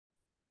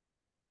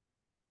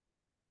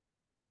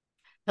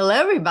Hello,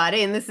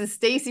 everybody, and this is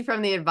Stacey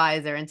from The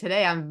Advisor. And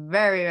today I'm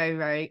very, very,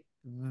 very,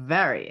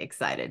 very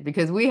excited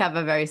because we have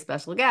a very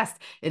special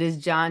guest. It is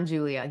John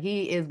Julia.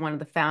 He is one of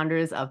the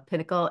founders of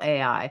Pinnacle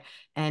AI,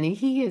 and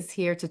he is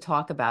here to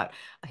talk about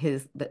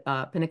his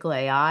Pinnacle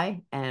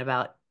AI and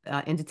about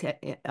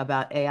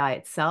AI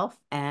itself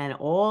and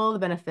all the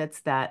benefits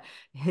that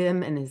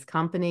him and his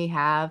company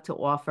have to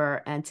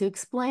offer, and to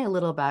explain a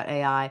little about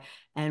AI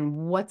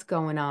and what's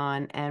going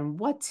on and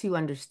what to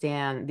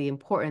understand the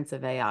importance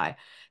of AI.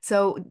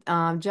 So,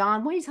 John,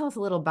 why don't you tell us a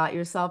little about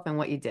yourself and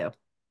what you do?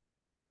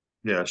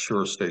 Yeah,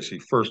 sure, Stacy.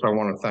 First, I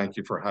want to thank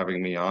you for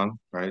having me on,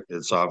 right?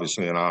 It's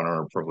obviously an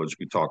honor and privilege to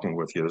be talking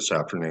with you this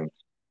afternoon.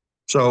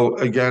 So,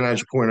 again, as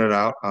you pointed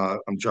out,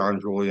 I'm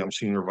John Julie. I'm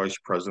Senior Vice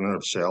President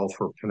of Sales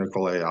for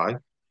Pinnacle AI.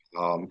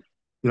 Um,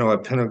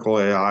 at Pinnacle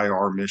AI,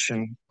 our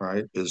mission,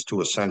 right, is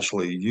to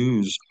essentially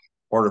use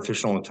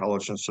artificial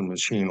intelligence and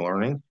machine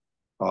learning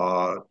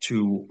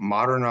to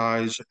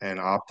modernize and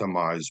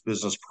optimize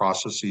business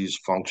processes,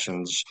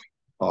 functions,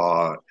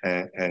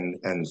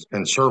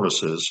 and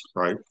services,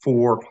 right,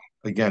 for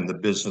again the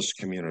business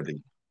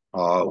community.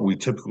 We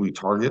typically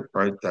target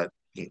right that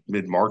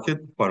mid-market,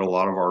 but a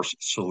lot of our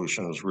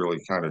solutions really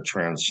kind of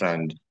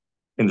transcend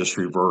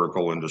industry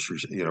vertical,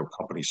 industries,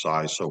 company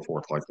size, so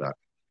forth like that.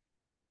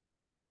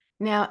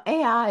 Now,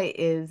 AI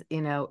is,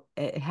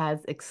 it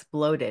has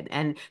exploded,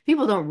 and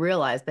people don't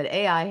realize, but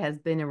AI has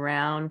been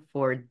around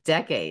for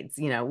decades.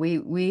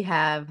 We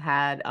have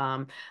had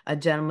a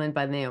gentleman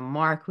by the name of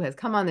Mark who has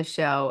come on the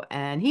show,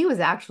 and he was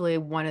actually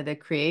one of the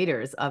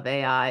creators of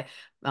AI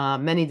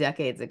many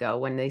decades ago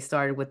when they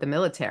started with the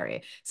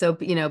military. So,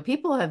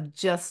 people have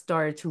just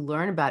started to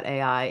learn about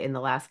AI in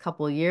the last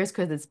couple of years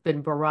because it's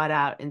been brought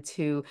out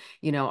into,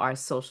 our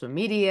social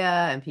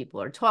media, and people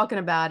are talking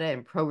about it,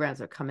 and programs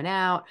are coming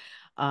out.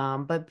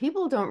 But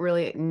people don't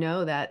really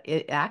know that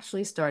it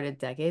actually started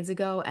decades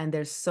ago, and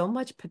there's so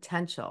much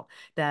potential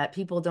that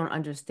people don't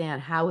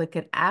understand how it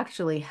could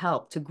actually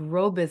help to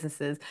grow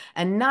businesses,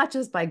 and not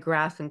just by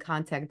graphs and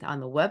content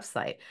on the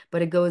website,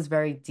 but it goes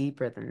very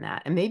deeper than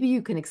that. And maybe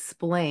you can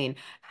explain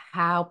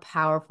how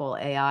powerful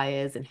AI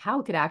is and how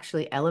it could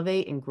actually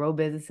elevate and grow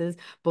businesses,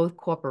 both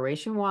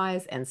corporation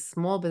wise and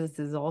small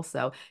businesses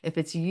also, if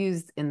it's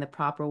used in the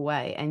proper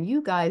way. And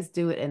you guys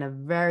do it in a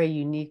very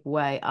unique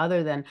way,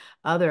 other than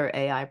other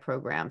AI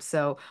programs.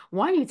 So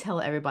why don't you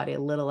tell everybody a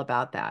little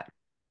about that?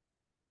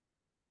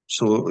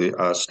 Absolutely,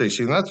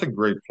 Stacy, and that's a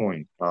great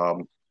point.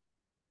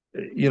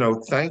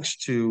 Thanks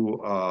to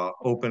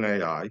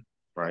OpenAI,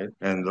 right,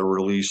 and the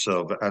release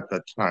of at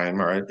that time,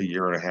 right, a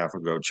year and a half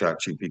ago,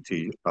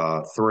 ChatGPT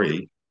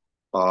 3,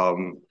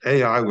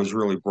 AI was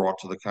really brought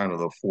to the kind of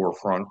the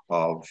forefront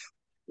of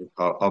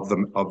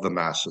the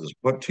masses.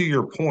 But to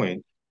your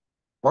point,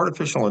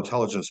 artificial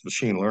intelligence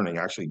machine learning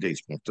actually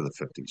dates back to the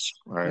 50s,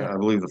 right? Yeah. I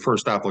believe the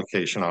first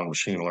application on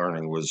machine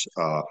learning was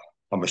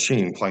a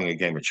machine playing a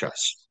game of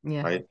chess,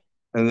 Yeah. right?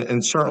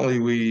 And certainly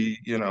we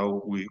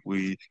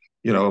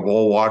have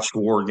all watched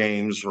war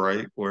games,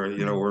 right?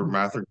 Where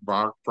Matthew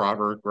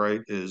Broderick,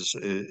 right,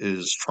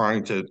 is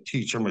trying to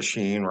teach a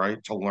machine,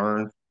 right, to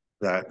learn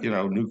that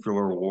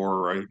nuclear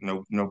war, right?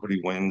 No, nobody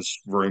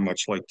wins. Very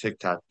much like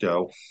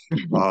tic-tac-toe.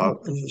 Uh,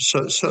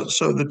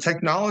 so the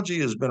technology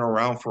has been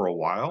around for a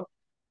while.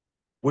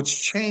 What's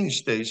changed,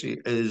 Stacey,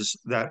 is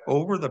that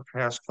over the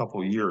past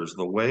couple of years,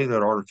 the way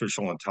that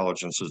artificial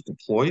intelligence is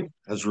deployed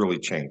has really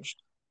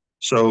changed.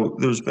 So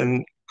there's been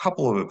a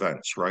couple of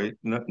events, right?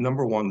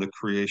 Number one, the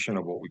creation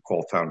of what we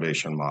call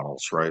foundation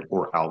models, right,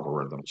 or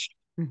algorithms.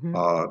 Hmm.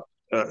 Uh,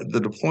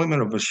 the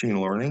deployment of machine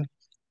learning,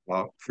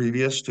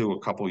 previous to a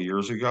couple of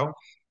years ago,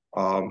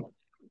 um,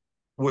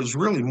 was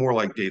really more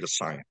like data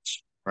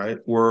science, right,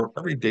 where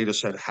every data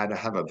set had to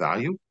have a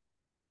value,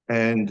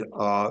 and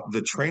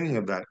the training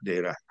of that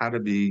data had to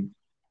be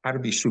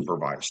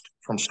supervised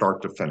from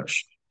start to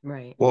finish.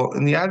 Right. Well,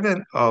 in the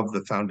advent of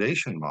the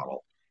foundation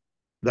model,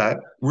 that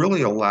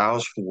really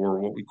allows for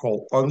what we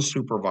call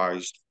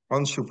unsupervised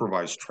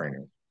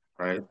training,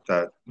 right?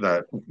 That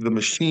the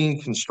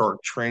machine can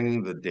start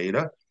training the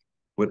data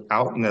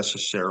without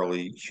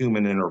necessarily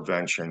human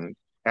intervention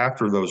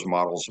after those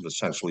models have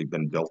essentially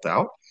been built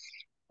out.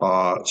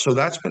 So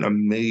that's been a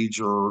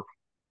major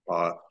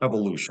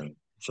evolution,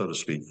 so to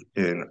speak,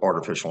 in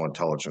artificial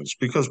intelligence.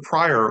 Because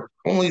prior,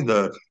 only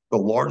the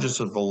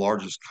largest of the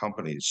largest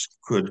companies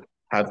could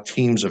have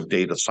teams of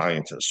data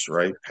scientists,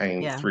 right?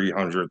 Paying Yeah.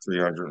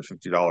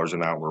 $350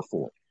 an hour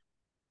for.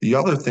 The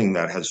other thing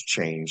that has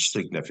changed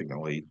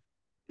significantly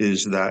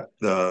is that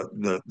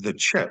the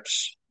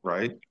chips,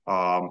 right?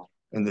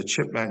 And the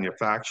chip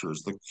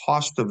manufacturers, the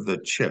cost of the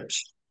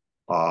chips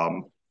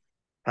um,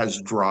 has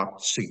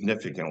dropped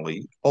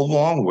significantly,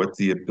 along with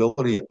the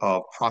ability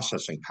of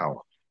processing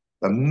power.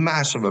 The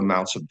massive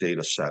amounts of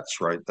data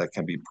sets, right, that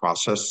can be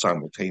processed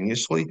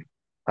simultaneously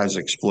has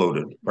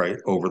exploded, right,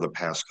 over the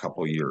past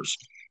couple of years.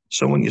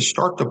 So when you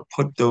start to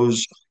put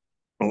those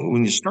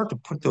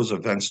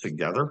events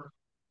together,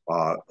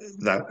 uh,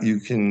 that you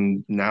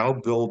can now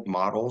build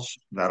models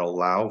that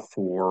allow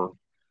for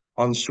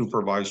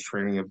unsupervised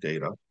training of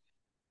data,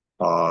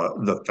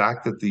 The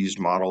fact that these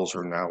models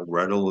are now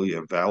readily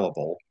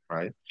available,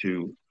 right,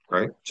 to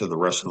the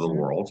rest of the Hmm.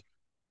 world,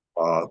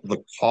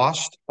 the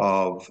cost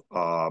of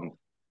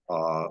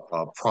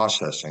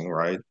processing,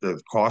 right,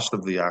 the cost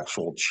of the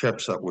actual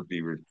chips that would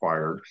be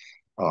required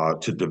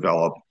to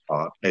develop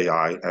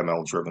AI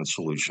ML driven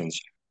solutions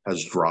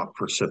has dropped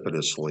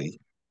precipitously.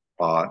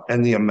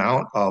 And the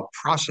amount of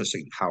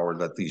processing power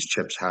that these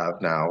chips have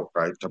now,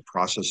 right, to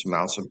process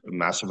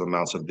massive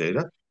amounts of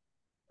data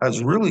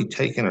has really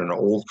taken an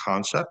old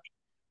concept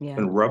Yeah,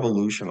 and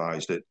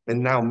revolutionized it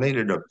and now made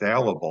it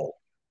available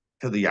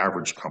to the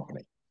average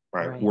company,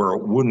 right? right, Where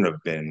it wouldn't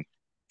have been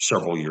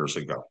several years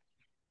ago.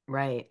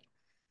 right.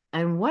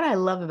 And what I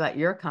love about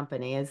your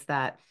company is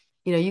that,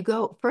 you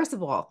go, first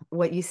of all,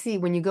 what you see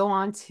when you go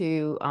on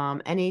to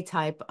any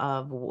type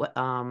of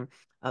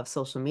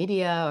social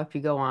media, or if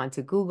you go on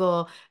to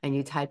Google and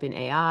you type in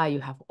AI, you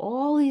have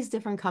all these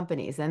different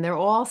companies and they're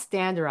all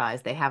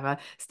standardized. They have a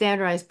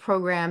standardized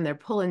program. They're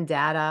pulling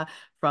data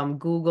from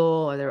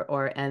Google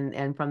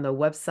and from the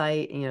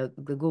website,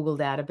 the Google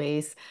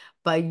database.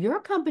 But your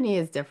company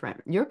is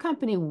different. Your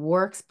company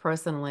works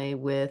personally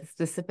with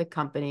specific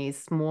companies,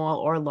 small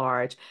or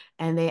large,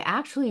 and they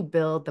actually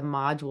build the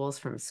modules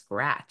from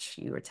scratch,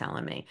 you were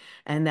telling me.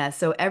 And that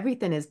so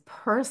everything is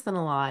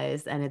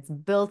personalized and it's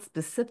built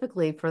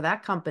specifically for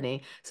that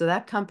company so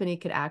that company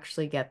could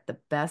actually get the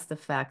best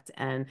effect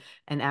and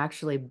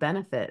actually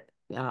benefit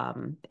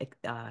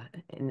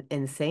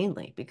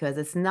insanely, because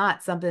it's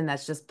not something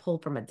that's just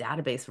pulled from a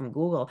database from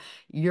Google.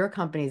 Your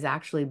company is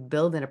actually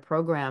building a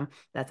program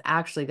that's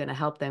actually going to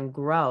help them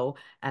grow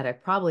at a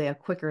probably a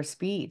quicker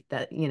speed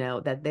that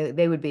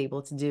they would be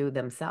able to do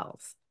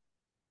themselves.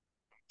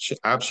 So,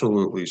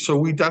 absolutely. So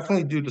we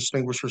definitely do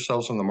distinguish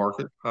ourselves in the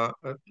market,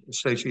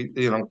 Stacey.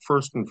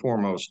 First and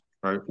foremost,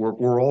 right?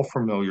 We're all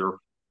familiar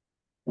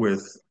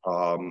with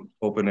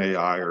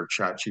OpenAI or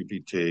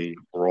ChatGPT.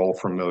 We're all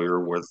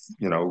familiar with,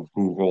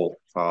 Google,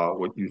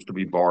 what used to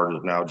be Bard is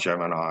now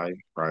Gemini,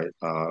 right?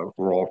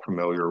 We're all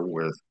familiar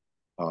with,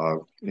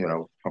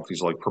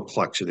 companies like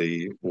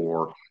Perplexity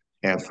or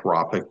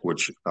Anthropic,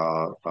 which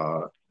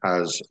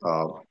has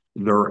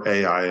their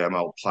AI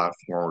ML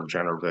platform or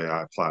generative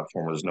AI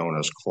platform is known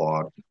as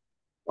Claude.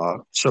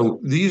 So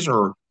these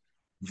are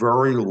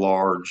very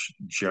large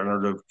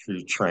generative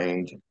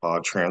pre-trained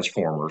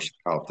transformers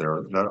out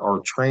there that are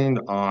trained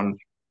on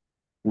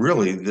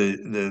really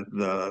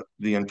the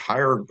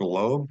entire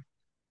globe,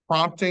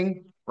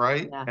 prompting,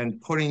 right, Yeah.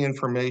 and putting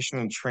information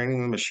and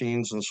training the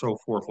machines and so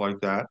forth like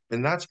that.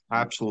 And that's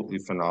absolutely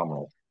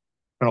phenomenal.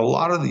 And a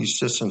lot of these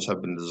systems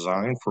have been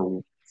designed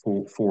for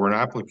an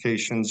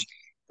applications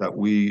that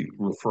we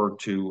refer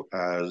to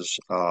as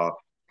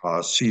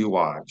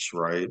CUIs,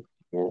 right?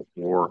 Or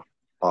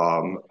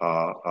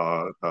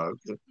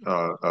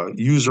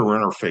user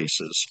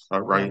interfaces, right?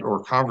 Right.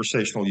 Or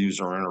conversational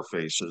user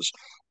interfaces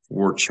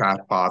or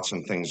chatbots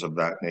and things of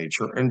that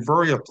nature, and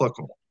very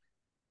applicable.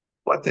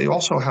 But they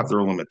also have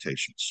their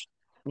limitations.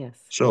 Yes.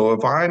 So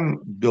if I'm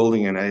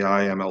building an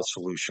AI ML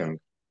solution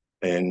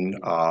in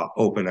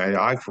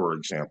OpenAI, for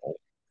example,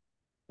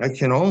 I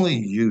can only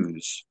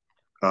use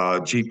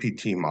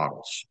GPT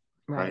models,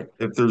 right? Right.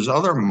 If there's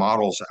other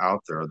models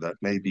out there that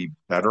may be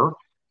better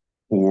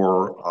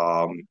for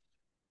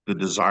the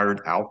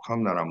desired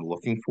outcome that I'm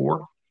looking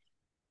for,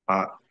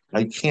 uh,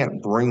 I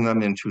can't bring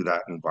them into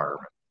that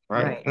environment,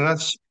 right? Right. And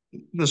that's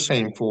the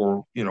same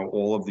for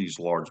all of these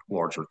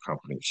larger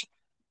companies.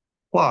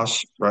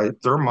 Plus, right,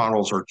 their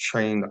models are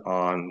trained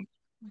on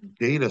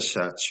data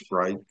sets,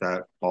 right,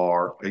 that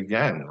are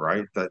again,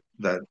 right,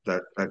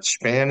 that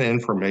span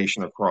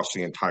information across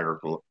the entire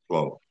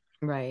globe.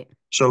 Right.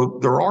 So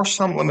there are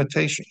some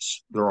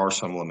limitations. There are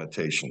some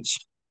limitations.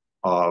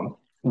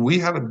 We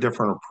have a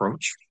different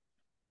approach.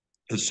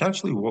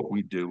 Essentially, what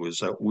we do is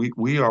that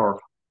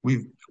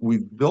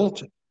we've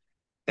built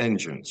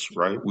engines,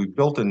 right? We've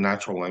built a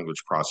natural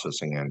language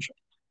processing engine.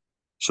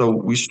 So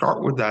we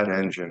start with that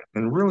engine,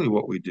 and really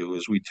what we do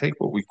is we take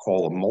what we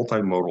call a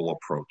multimodal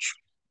approach.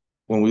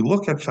 When we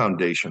look at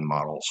foundation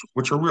models,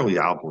 which are really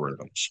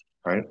algorithms,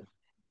 right?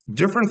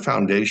 Different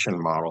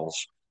foundation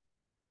models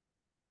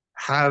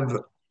have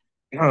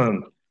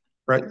um,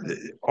 right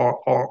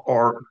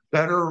are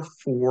better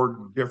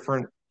for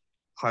different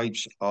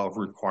types of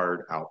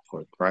required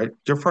output, right?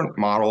 Different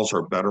models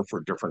are better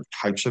for different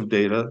types of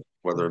data,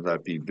 whether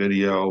that be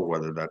video,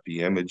 whether that be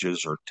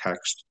images or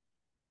text.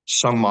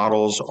 Some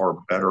models are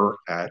better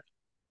at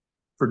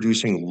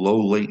producing low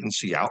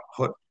latency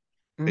output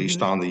based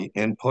Mm-hmm. on the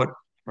input,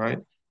 right?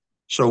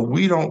 So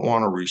we don't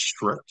want to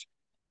restrict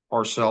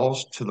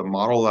ourselves to the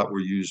model that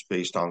we use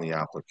based on the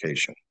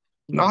application.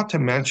 Yeah. Not to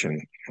mention,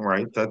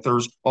 right, that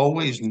there's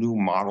always new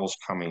models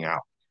coming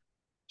out.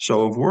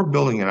 So if we're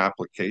building an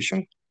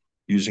application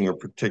using a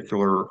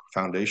particular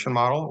foundation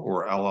model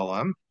or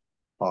LLM,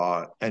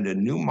 and a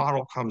new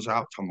model comes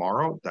out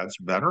tomorrow that's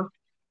better,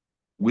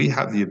 we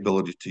have the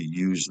ability to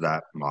use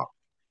that model.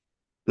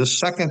 The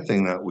second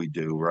thing that we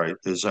do, right,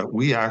 is that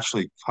we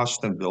actually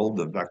custom build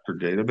the vector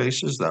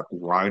databases that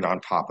ride on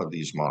top of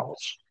these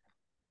models.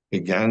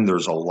 Again,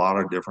 there's a lot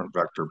of different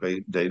vector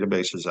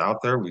databases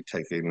out there. We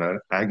take an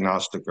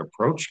agnostic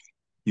approach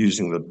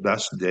using the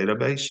best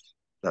database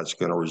that's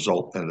going to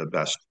result in the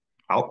best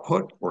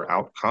output or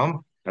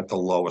outcome at the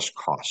lowest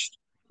cost.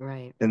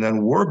 Right. And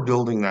then we're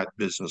building that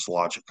business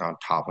logic on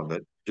top of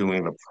it,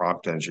 doing the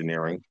prompt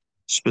engineering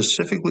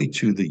specifically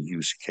to the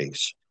use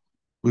case.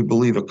 We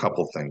believe a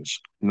couple things.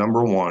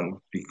 Number one,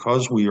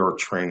 because we are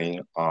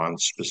training on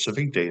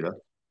specific data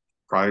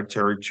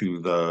proprietary to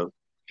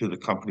the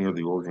company or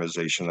the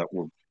organization that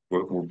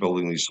we're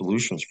building these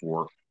solutions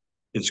for,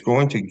 it's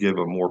going to give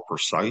a more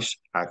precise,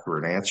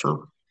 accurate answer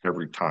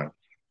every time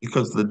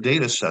because the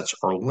data sets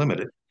are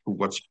limited to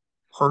what's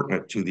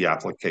pertinent to the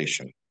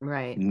application,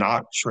 Right.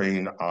 not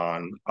trained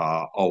on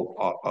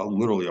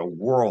literally a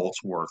world's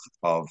worth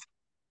of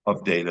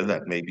data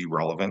that may be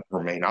relevant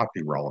or may not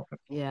be relevant.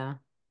 Yeah.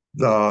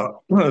 The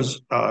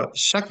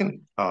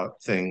second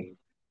thing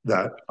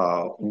that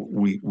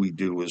we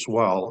do as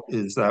well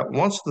is that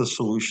once the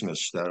solution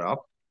is set up,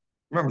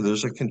 remember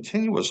there's a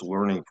continuous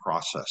learning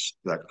process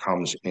that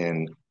comes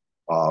in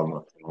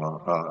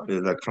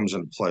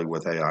play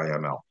with AI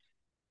ML.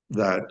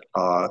 That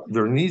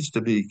there needs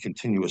to be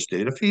continuous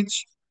data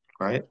feeds,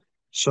 right?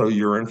 So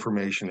your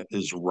information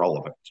is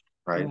relevant,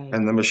 right? Right.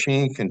 And the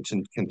machine can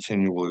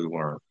continually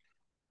learn.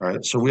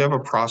 Right. So we have a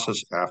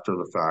process after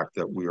the fact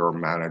that we are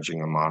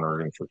managing and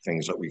monitoring for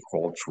things that we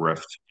call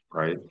drift,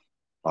 right?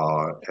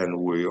 And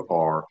we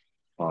are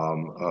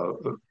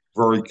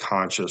very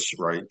conscious,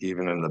 right,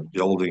 even in the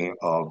building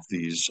of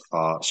these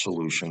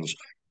solutions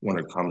when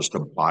it comes to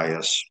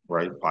bias,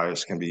 right?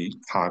 Bias can be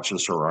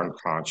conscious or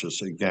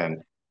unconscious.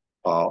 Again,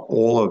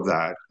 all of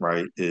that,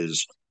 right,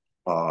 is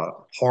uh,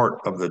 part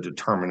of the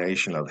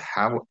determination of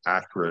how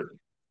accurate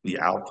the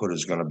output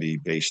is going to be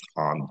based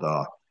on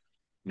the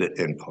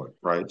input,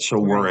 right? So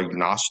we're Right.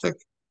 agnostic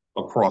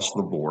across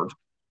the board.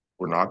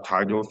 We're not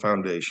tied to a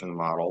foundation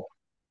model.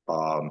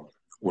 Um,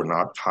 we're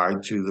not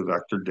tied to the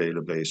vector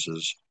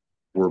databases.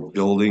 We're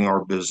building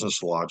our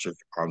business logic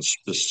on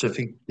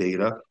specific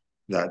data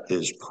that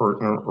is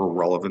pertinent or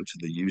relevant to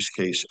the use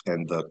case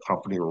and the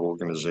company or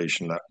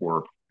organization that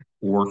we're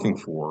working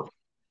for.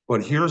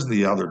 But here's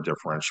the other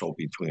differential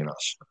between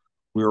us.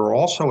 We are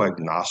also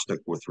agnostic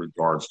with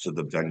regards to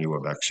the venue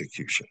of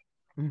execution.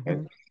 Right?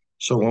 Mm-hmm.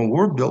 So when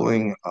we're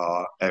building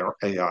our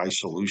AI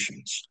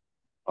solutions,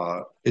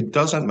 it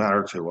doesn't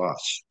matter to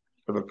us.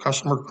 If a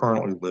customer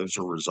currently lives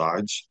or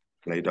resides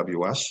in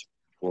AWS,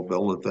 we'll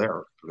build it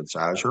there. If it's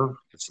Azure,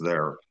 it's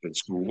there. If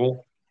it's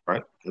Google,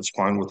 right? It's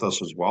fine with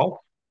us as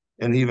well.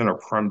 And even a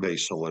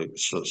prem-based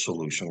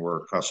solution where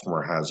a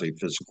customer has a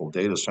physical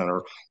data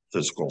center,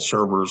 physical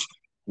servers,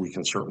 we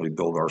can certainly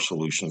build our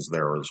solutions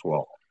there as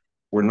well.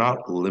 We're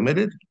not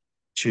limited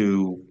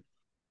to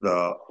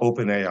the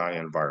OpenAI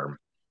environment,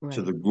 to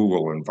Right. the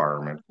Google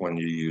environment when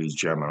you use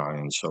Gemini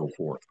and so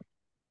forth.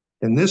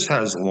 And this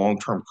has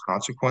long-term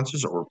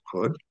consequences or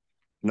could.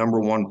 Number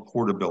one,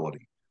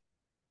 portability.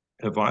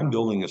 If I'm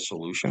building a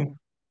solution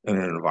in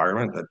an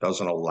environment that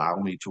doesn't allow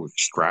me to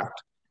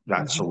extract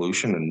that Mm-hmm.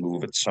 solution and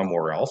move it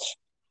somewhere else,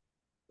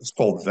 it's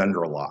called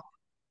vendor lock.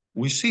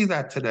 We see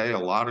that today. A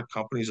lot of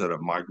companies that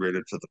have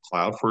migrated to the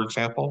cloud, for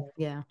example,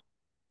 Yeah.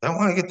 they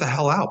want to get the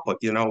hell out, but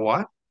you know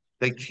what?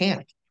 They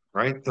can't,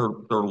 right? They're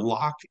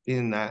locked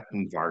in that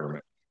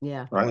environment.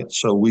 Yeah. Right?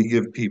 So we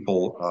give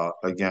people,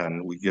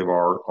 again, we give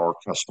our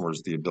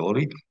customers the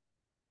ability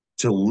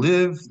to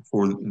live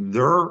for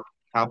their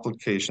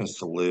applications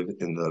to live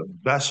in the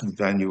best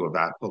venue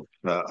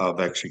of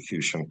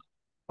execution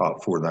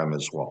for them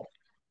as well.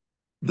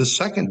 The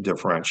second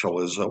differential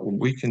is that what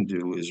we can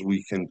do is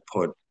we can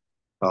put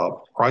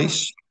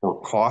price or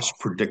cost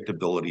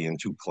predictability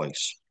into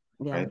place,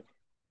 Yeah. right?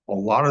 A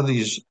lot of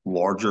these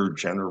larger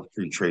generative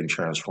pre-trained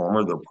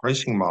transformer, their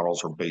pricing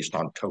models are based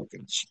on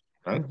tokens,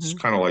 right? It's Mm-hmm.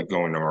 kind of like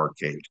going to an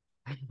arcade,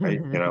 right?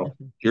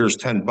 Here's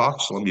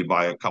 $10. Let me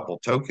buy a couple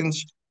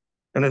tokens.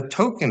 And a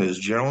token is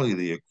generally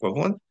the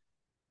equivalent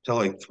to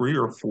like 3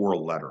 or 4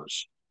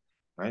 letters,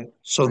 right?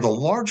 So the Right.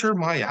 larger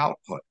my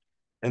output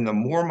and the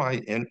more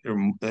my and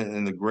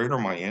the greater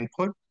my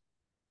input,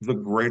 the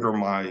greater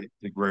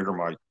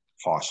my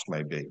cost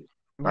may be,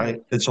 right?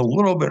 Right. It's a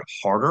little bit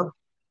harder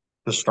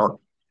to start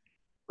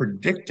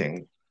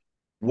predicting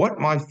what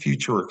my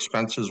future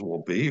expenses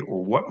will be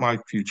or what my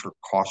future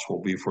costs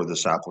will be for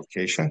this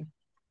application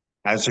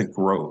as it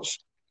grows,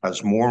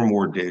 as more and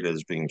more data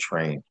is being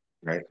trained,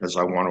 right? As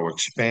I want to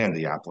expand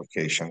the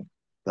application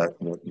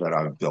that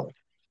I've built.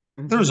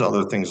 Mm-hmm. There's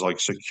other things like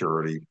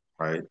security,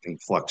 right,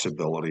 and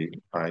flexibility,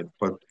 right?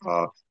 But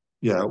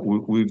yeah,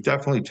 we've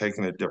definitely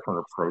taken a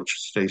different approach,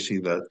 Stacey.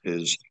 That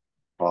is,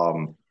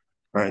 um,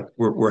 right.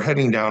 We're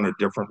heading down a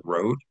different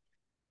road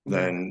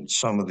Yeah. than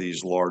some of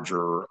these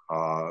larger,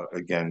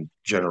 again,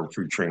 generative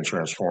pre-trained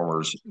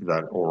transformers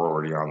that are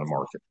already on the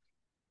market.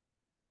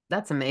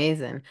 That's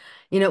amazing.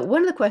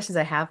 One of the questions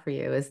I have for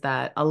you is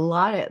that a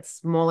lot of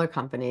smaller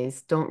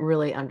companies don't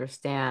really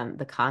understand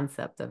the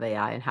concept of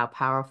AI and how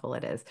powerful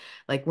it is.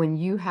 Like when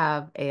you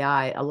have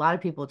AI, a lot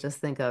of people just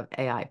think of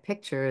AI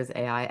pictures,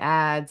 AI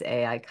ads,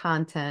 AI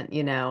content,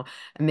 and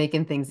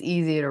making things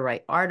easier to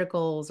write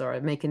articles or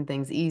making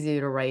things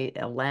easier to write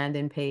a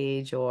landing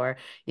page or,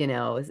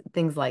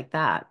 things like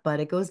that.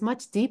 But it goes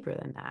much deeper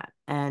than that.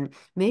 And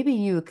maybe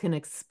you can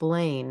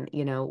explain,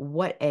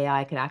 what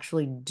AI could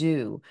actually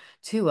do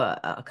to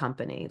a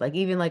company, like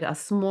even like a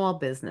small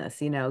business,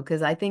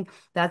 because I think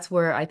that's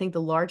where I think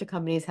the larger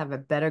companies have a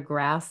better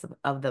grasp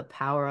of the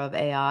power of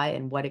AI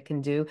and what it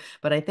can do.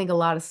 But I think a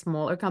lot of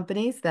smaller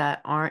companies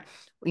that aren't,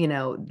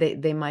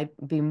 they might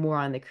be more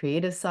on the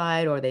creative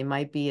side or they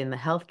might be in the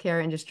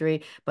healthcare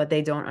industry, but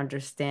they don't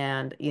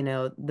understand,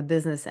 the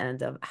business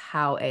end of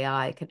how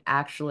AI could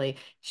actually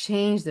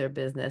change their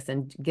business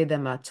and give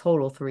them a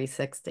total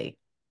 360.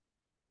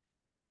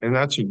 And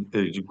that's a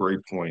great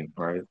point,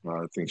 right?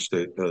 I think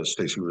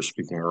Stacey was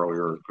speaking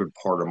earlier. A good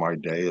part of my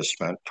day is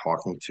spent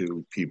talking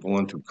to people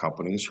and to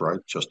companies, right?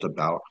 Just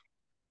about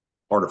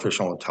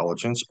artificial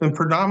intelligence. And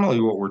predominantly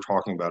what we're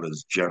talking about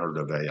is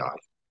generative AI,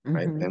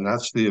 right? Hmm. And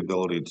that's the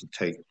ability to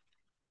take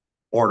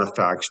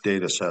artifacts,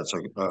 data sets,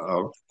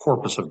 a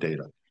corpus of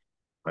data,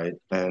 right?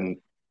 And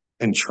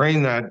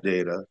train that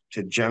data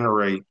to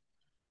generate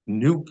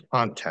new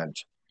content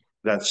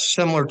that's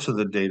similar to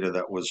the data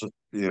that was,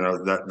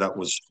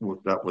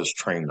 that was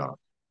trained on,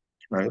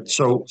 right?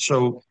 So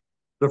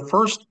the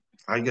first,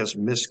 I guess,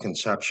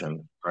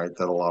 misconception, right,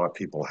 that a lot of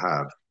people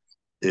have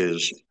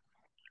is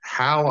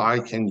how I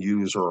can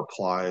use or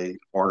apply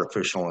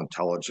artificial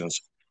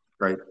intelligence,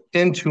 right,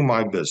 into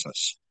my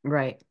business.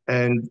 Right.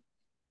 And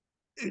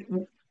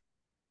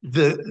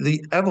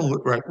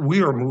right,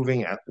 we are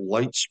moving at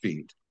light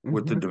speed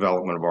with the Hmm.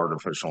 development of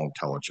artificial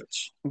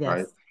intelligence, right?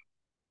 Yes.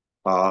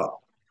 Uh,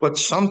 but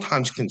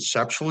sometimes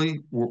conceptually,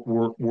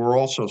 we're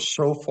also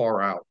so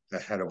far out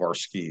ahead of our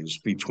skis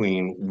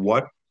between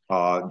what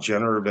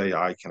generative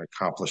AI can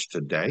accomplish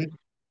today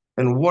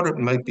and what it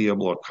might be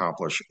able to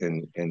accomplish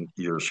in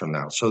years from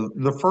now. So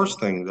the first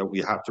thing that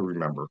we have to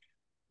remember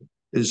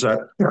is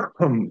that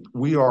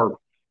we are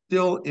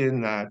still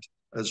in that,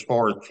 as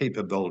far as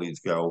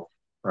capabilities go,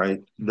 right?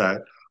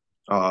 That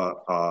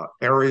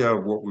area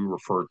of what we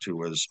refer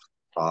to as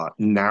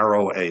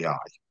narrow AI,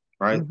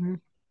 right? Hmm.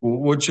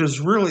 Which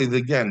is really,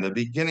 again, the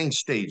beginning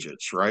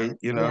stages, right?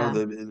 Yeah.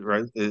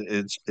 Right.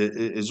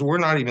 It's we're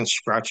not even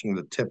scratching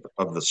the tip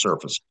of the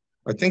surface.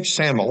 I think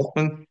Sam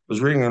Altman was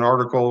reading an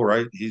article,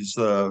 right? He's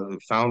the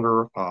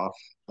founder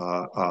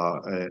and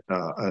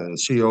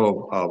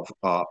CEO of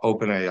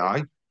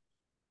OpenAI,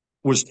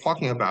 was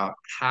talking about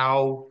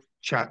how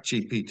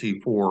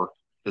ChatGPT 4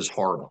 is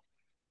horrible,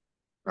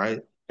 right?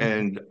 Hmm.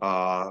 And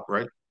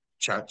right,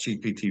 Chat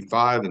GPT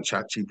 5 and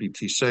Chat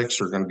GPT 6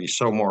 are going to be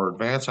so more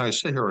advanced. I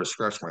sit here and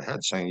scratch my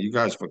head saying, you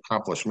guys have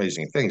accomplished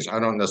amazing things. I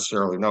don't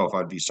necessarily know if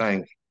I'd be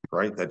saying,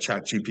 right, that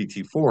Chat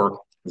GPT 4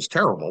 is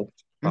terrible.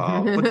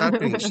 But that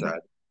being said,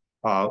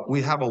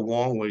 we have a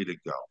long way to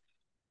go.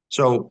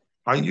 So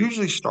I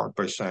usually start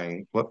by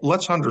saying,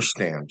 let's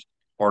understand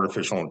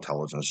artificial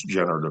intelligence,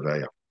 generative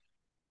AI.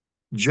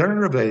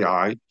 Generative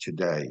AI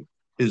today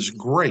is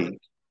great.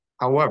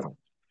 However,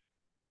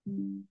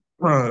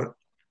 uh,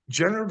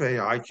 generative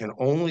AI can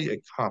only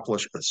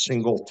accomplish a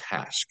single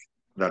task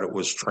that it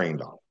was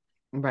trained on,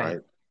 Right.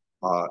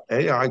 right?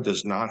 AI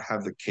does not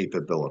have the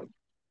capability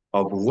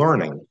of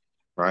learning,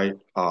 right?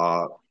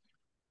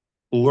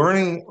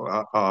 Learning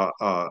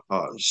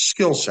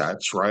skill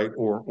sets, right?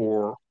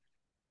 Or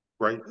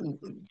right,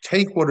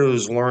 take what it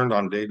has learned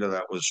on data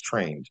that was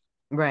trained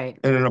Right.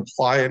 and then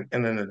apply it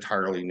in an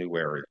entirely new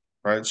area,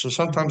 right? So Hmm.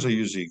 sometimes I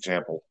use the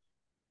example: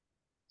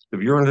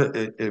 if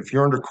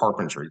you're into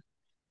carpentry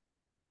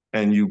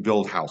and you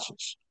build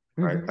houses,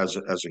 right, Hmm. as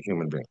a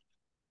human being,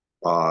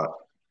 uh,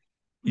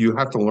 you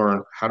have to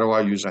learn, how do I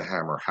use a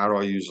hammer? How do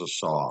I use a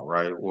saw?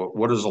 Right?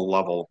 What does a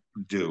level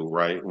do?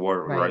 Right?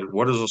 Right.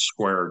 What does a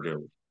square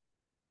do?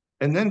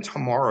 And then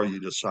tomorrow you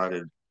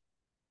decided,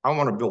 I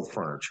want to build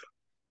furniture.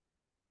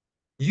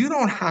 You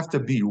don't have to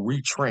be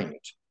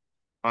retrained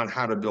on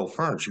how to build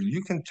furniture.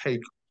 You can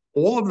take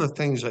all of the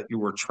things that you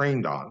were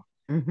trained on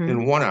Hmm.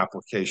 in one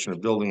application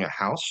of building a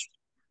house,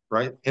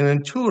 right? And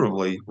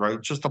intuitively,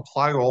 right, just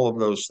apply all of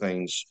those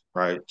things,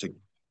 right, to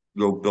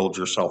go build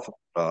yourself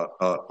a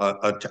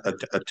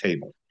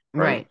table,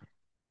 right? Right.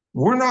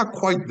 We're not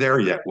quite there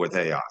yet with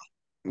AI,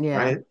 Yeah.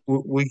 right?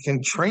 We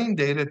can train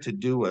data to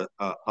do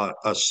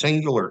a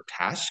singular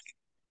task,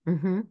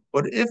 Hmm.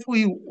 but if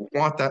we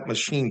want that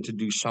machine to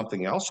do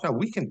something else, now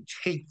we can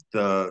take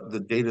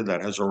the data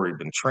that has already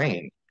been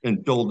trained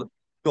and build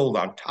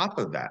on top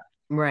of that.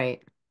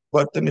 Right.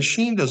 But the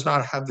machine does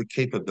not have the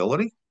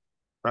capability,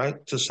 right,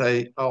 to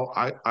say, oh,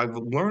 I've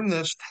learned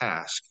this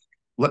task.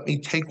 Let me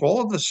take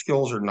all of the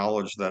skills or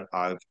knowledge that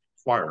I've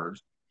acquired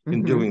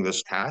in Hmm. doing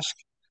this task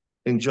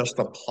and just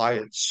apply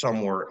it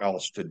somewhere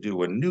else to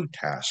do a new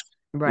task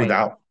Right.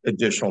 without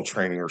additional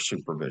training or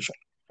supervision,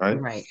 right?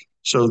 Right.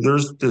 So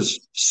there's this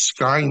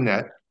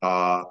Skynet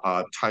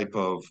type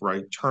of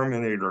right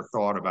Terminator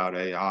thought about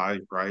AI,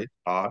 right?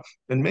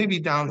 And maybe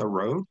down the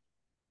road.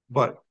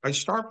 But I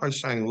start by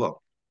saying,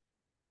 look,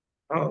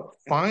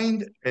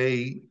 find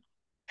a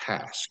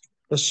task,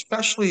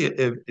 especially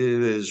if it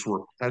is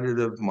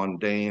repetitive,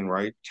 mundane,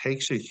 right?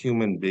 Takes a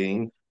human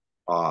being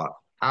uh,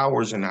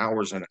 hours and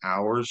hours and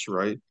hours,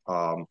 right?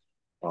 Uh,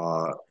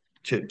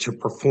 to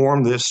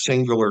perform this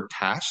singular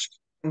task.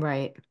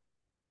 Right.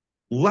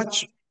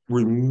 Let's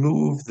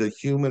remove the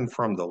human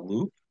from the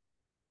loop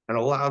and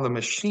allow the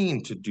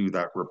machine to do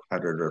that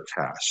repetitive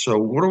task. So,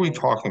 what are we Right.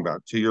 talking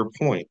about? To your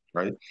point,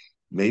 right?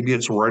 Maybe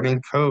it's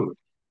writing code.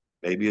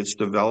 Maybe it's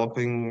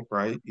developing,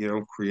 right?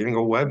 Creating a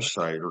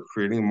website or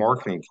creating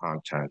marketing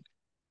content.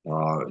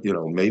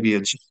 Maybe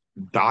it's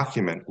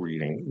document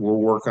reading. We're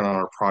working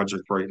on a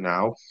project right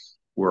now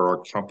where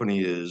our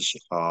company is,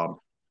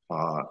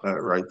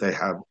 right? They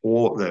have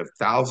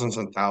thousands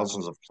and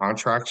thousands of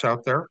contracts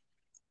out there,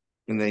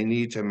 and they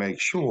need to make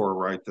sure,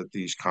 right, that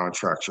these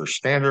contracts are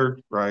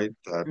standard, right,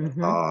 that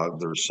Mm-hmm.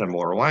 there's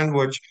similar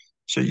language.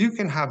 So you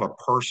can have a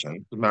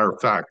person, as a matter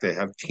of fact, they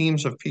have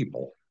teams of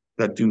people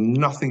that do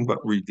nothing but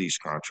read these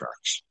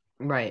contracts.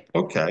 Right.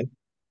 Okay,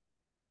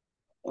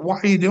 why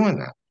are you doing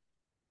that?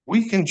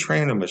 We can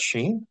train a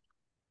machine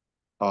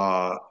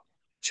uh,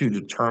 to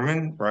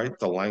determine, right,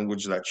 the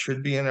language that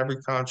should be in every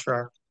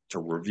contract, to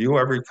review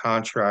every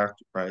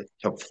contract, right,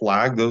 to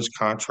flag those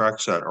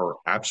contracts that are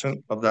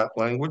absent of that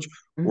language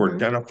or Mm-hmm.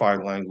 identify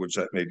language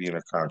that may be in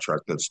a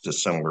contract that's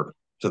dissimilar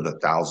to the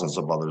thousands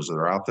of others that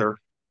are out there.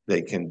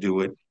 They can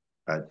do it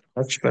at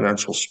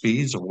exponential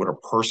speeds of what a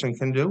person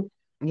can do,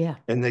 Yeah.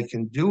 and they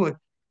can do it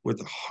with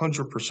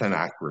 100%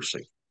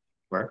 accuracy,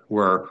 right?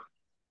 Where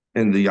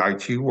in the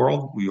IT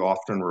world, we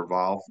often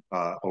revolve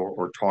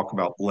or talk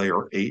about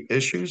layer 8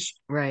 issues.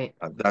 Right.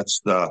 That's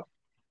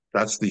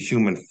the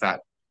human fat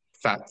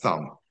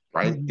thumb,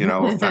 right?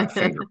 A fat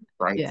finger,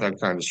 right? Yeah.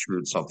 That kind of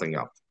screwed something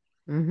up.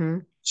 Mm-hmm.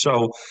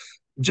 So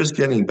just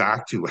getting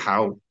back to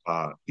how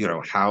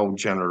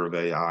generative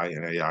AI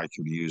and AI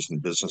can be used in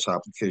business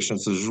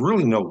applications, there's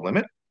really no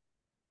limit.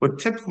 But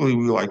typically,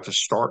 we like to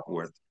start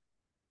with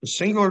a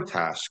singular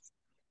task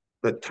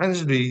that tends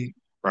to be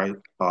right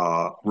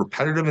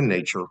repetitive in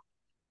nature,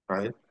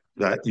 right?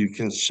 That you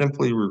can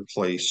simply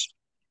replace,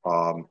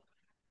 um,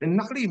 and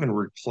not even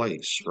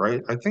replace,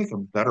 right? I think a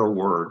better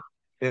word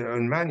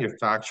in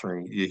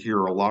manufacturing, you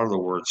hear a lot of the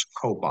words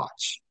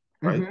cobots,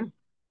 right? Mm-hmm.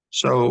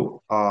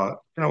 So,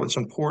 it's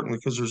important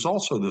because there's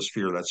also this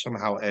fear that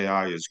somehow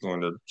AI is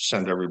going to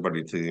send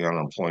everybody to the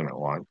unemployment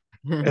line.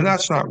 And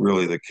that's not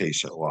really the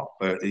case at all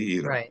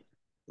either. Right.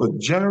 But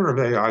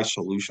generative AI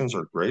solutions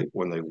are great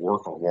when they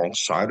work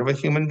alongside of a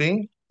human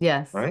being,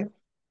 Yes. right?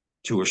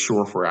 To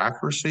assure for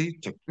accuracy,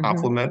 to Mm-hmm.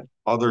 complement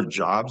other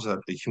jobs that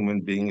the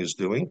human being is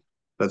doing.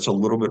 That's a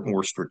little bit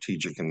more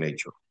strategic in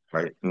nature,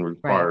 right? And Right.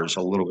 requires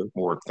a little bit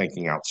more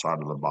thinking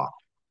outside of the box.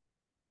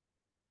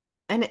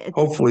 And it,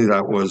 Hopefully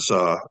that was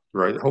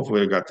right.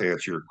 Hopefully I got to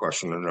answer your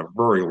question in a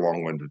very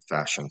long-winded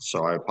fashion.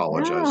 So I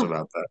apologize no.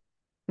 about that.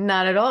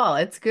 Not at all.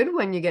 It's good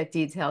when you get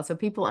detail so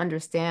people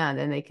understand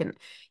and they can,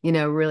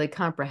 really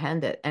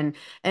comprehend it. And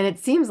it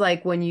seems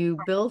like when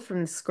you build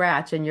from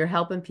scratch and you're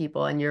helping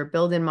people and you're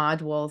building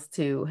modules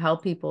to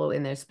help people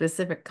in their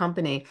specific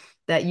company,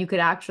 that you could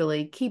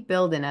actually keep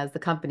building as the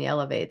company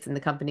elevates and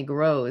the company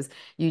grows.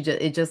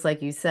 Just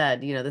like you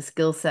said, the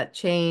skill set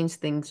change,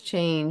 things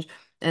change.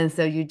 And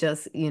so you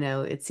just,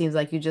 it seems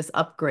like you just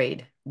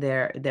upgrade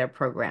their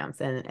programs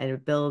and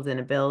it builds and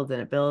it builds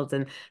and it builds.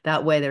 And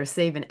that way they're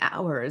saving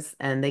hours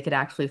and they could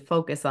actually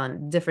focus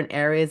on different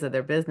areas of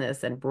their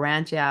business and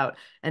branch out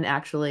and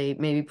actually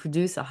maybe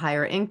produce a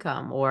higher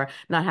income or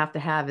not have to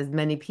have as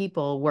many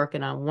people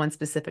working on one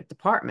specific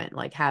department,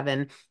 like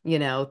having,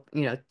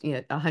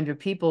 100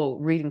 people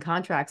reading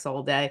contracts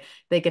all day.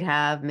 They could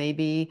have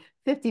maybe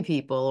 50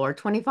 people or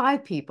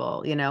 25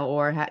 people,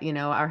 or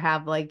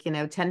have like,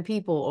 10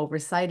 people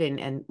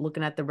oversighting and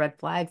looking at the red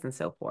flags and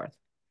so forth.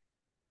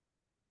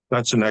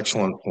 That's an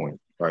excellent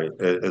point, right?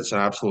 It's an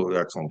absolutely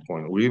excellent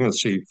point. We even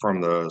see from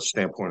the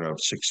standpoint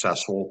of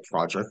successful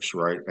projects,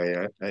 right?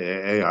 AI,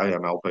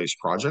 ML-based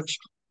projects.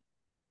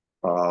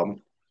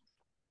 Um,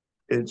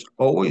 it's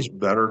always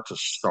better to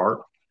start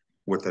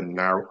with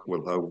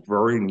a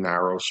very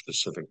narrow,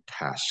 specific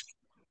task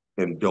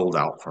and build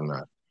out from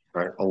that,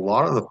 right? A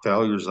lot of the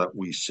failures that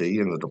we see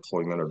in the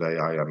deployment of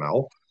AI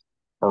ML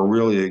are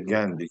really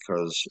again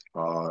because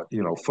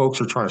folks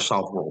are trying to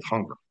solve world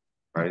hunger,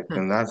 right?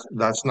 And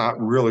that's not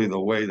really the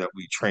way that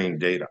we train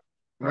data,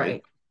 right?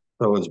 Right.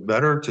 So it's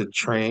better to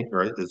train,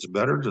 right? It's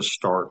better to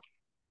start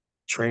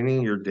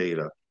training your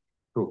data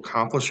to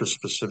accomplish a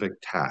specific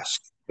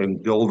task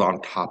and build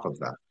on top of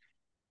that.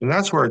 And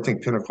that's where I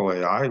think Pinnacle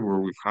AI, where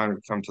we've kind of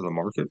come to the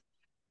market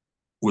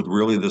with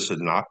really this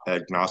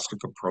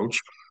agnostic approach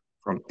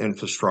from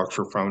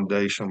infrastructure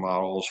foundation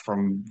models,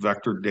 from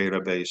vector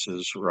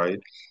databases, right?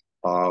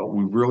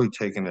 We've really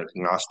taken an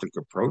agnostic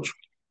approach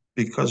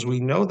because we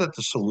know that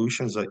the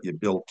solutions that you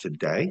build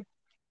today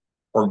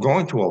are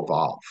going to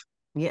evolve,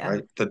 Yeah.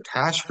 right? The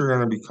tasks are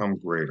going to become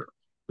greater.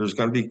 There's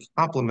going to be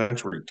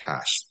complementary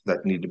tasks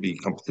that need to be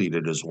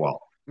completed as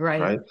well, Right.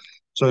 right?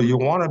 So you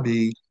want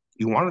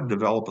to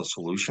develop a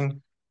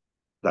solution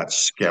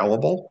that's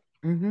scalable,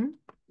 Mm-hmm.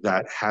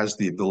 that has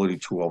the ability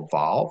to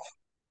evolve,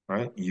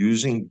 right?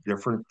 Using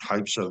different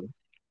types of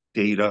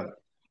data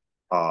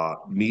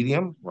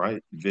medium,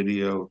 right?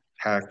 Video,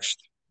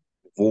 text,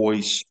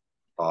 voice,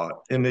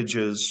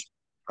 images,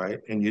 right?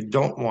 And you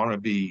don't want to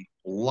be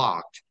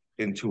locked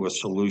into a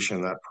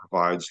solution that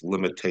provides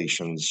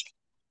limitations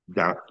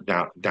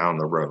down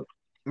the road.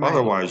 Right.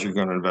 Otherwise, you're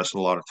going to invest a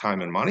lot of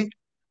time and money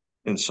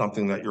in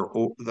something that you're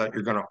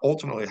going to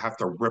ultimately have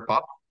to rip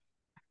up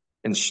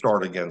and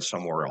start again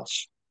somewhere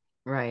else.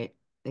 Right.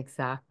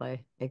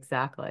 Exactly.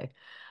 Exactly.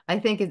 I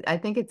think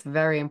it's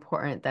very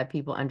important that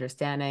people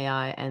understand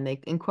AI and they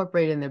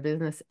incorporate it in their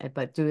business,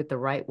 but do it the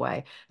right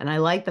way. And I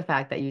like the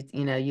fact that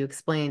you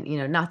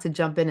explain, not to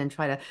jump in and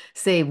try to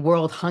save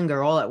world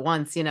hunger all at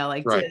once,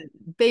 like Right. to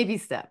baby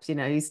steps.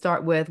 You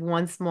start with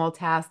one small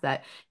task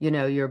that,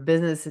 your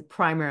business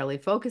primarily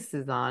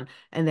focuses on,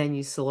 and then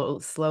you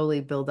slowly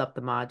build up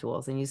the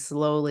modules and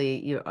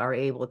you are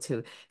able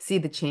to see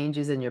the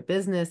changes in your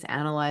business,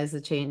 analyze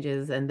the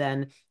changes, and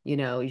then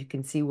you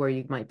can see where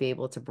you might be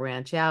able to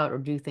branch out or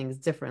do things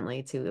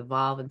differently to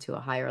evolve into a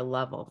higher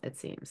level, it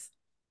seems.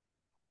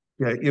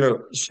 Yeah,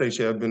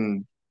 Stacey, I've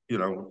been,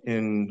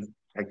 in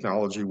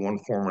technology, one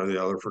form or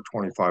the other, for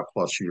 25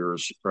 plus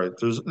years, right?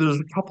 There's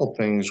a couple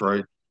things,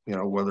 right?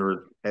 Whether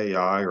it's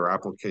AI or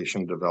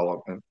application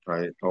development,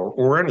 right?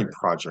 Or any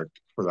project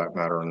for that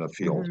matter in the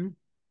field. Hmm.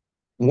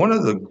 One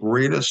of the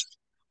greatest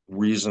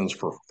reasons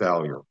for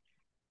failure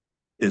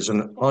is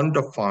an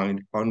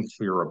undefined,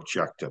 unclear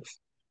objective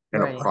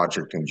in a Right,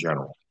 project in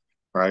general,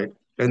 right?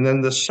 And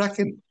then the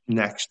second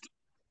next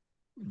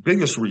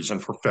biggest reason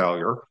for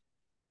failure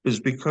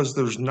is because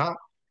there's not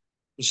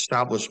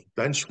establish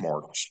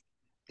benchmarks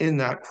in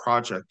that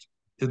project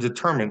to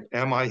determine,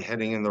 am I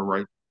heading in the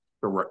right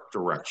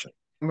direction?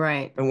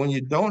 right. And when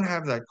you don't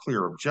have that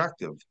clear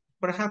objective,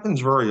 what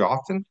happens very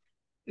often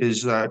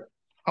is that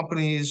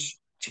companies,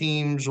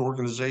 teams,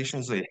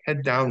 organizations, they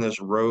head down this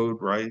road,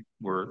 right,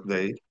 where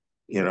they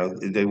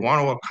want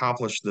to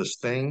accomplish this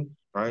thing,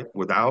 right,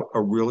 without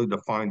a really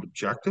defined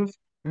objective,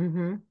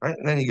 Hmm. right?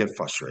 And then you get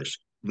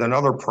frustration. Then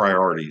other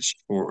priorities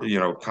or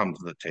come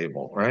to the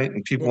table, right?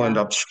 And people end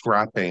Yeah, up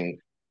scrapping,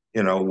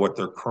 what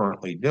they're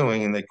currently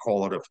doing, and they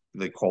call it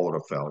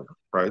a failure,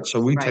 right? So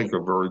we take right.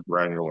 a very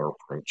granular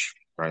approach,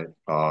 right,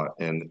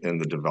 in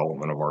the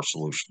development of our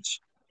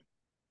solutions.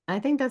 I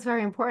think that's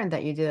very important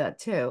that you do that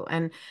too.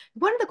 And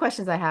one of the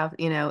questions I have,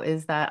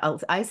 is that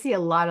I see a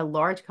lot of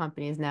large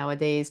companies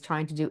nowadays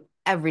trying to do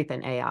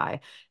everything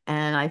AI.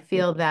 And I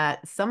feel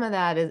that some of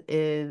that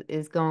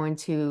is going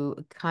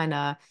to kind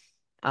of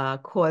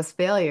cause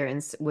failure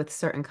with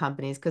certain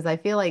companies because I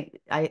feel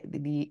like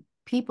the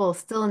people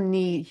still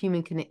need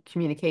human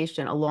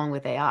communication along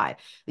with AI.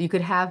 You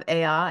could have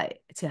AI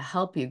to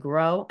help you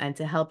grow and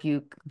to help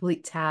you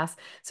complete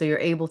tasks so you're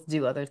able to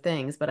do other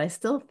things. But I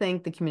still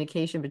think the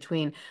communication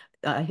between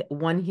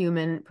one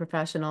human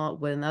professional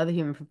with another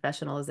human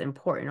professional is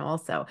important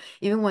also.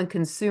 Even when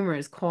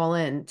consumers call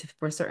in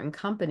for certain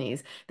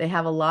companies, they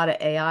have a lot of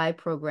AI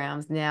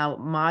programs now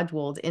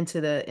moduled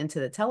into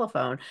the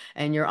telephone,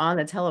 and you're on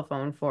the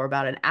telephone for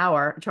about an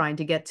hour trying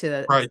to get to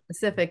a Right.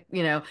 specific,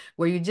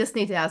 where you just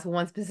need to ask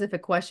one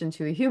specific question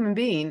to a human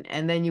being,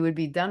 and then you would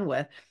be done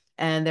with.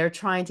 And they're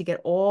trying to get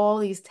all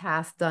these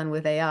tasks done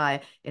with AI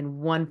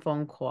in one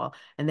phone call.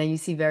 And then you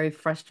see very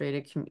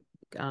frustrated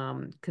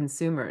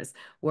consumers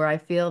where I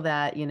feel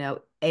that,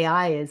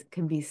 AI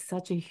can be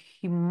such a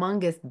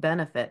humongous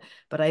benefit,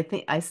 but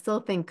I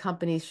still think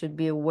companies should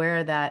be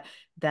aware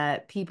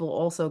that people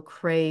also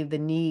crave the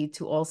need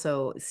to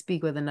also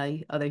speak with another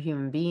other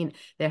human being.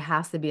 There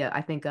has to be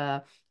I think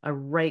a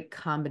right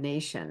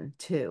combination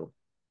too.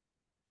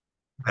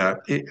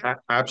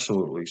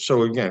 Absolutely.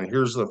 So again,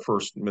 here's the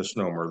first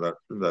misnomer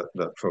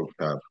that folks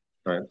have,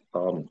 right?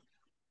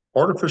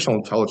 Artificial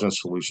intelligence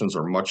solutions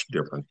are much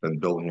different than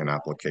building an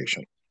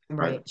application,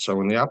 right? Right. So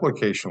in the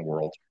application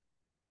world,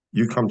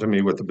 you come to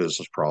me with a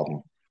business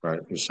problem, right?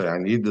 You say, I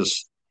need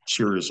this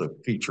series of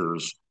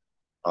features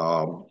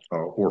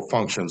or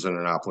functions in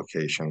an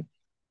application.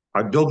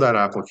 I build that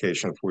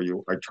application for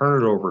you. I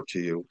turn it over to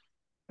you.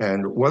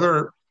 And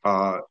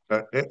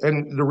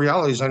and the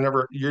reality is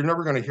you're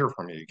never going to hear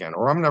from me again,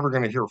 or I'm never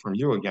going to hear from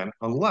you again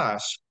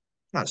unless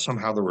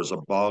somehow there was a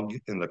bug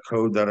in the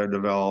code that I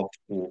developed,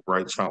 or,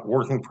 right? It's not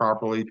working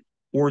properly,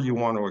 or you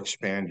want to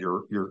expand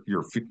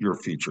your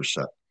feature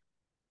set.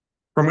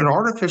 From an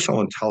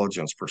artificial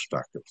intelligence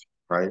perspective,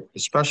 right?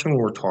 Especially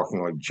when we're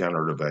talking like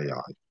generative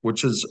AI,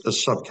 which is a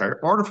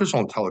subcategory. Artificial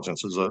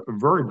intelligence is a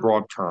very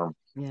broad term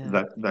Yeah.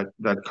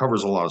 that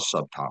covers a lot of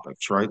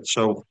subtopics, right?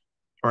 So,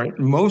 right,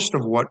 most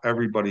of what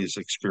everybody is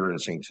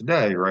experiencing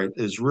today, right,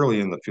 is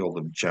really in the field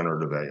of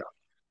generative AI.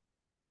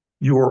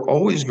 You are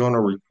always going to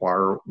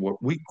require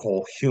what we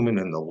call human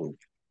in the loop,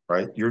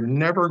 right? You're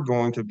never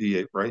going to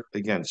be, right?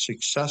 Again,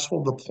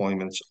 successful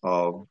deployments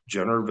of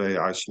generative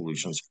AI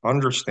solutions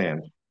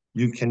understand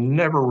you can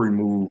never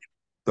remove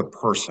the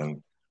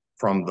person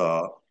from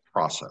the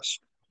process.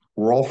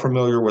 We're all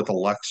familiar with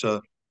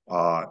Alexa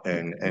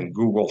and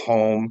Google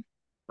Home,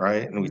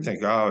 right? And we Mhm.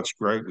 think, oh, it's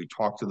great. We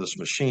talk to this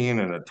machine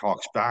and it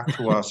talks back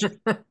to us,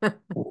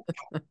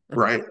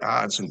 right?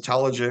 It's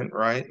intelligent,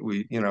 right?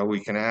 We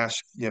can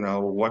ask,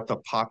 what the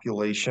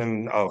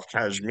population of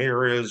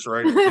Kashmir is,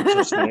 right? It gives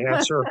us the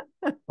answer.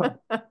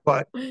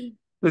 But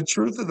the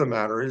truth of the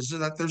matter is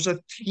that there's a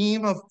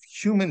team of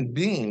human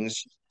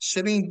beings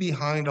sitting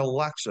behind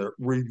Alexa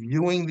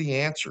reviewing the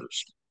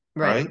answers,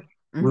 Right. right?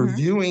 Hmm.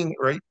 Reviewing,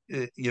 right?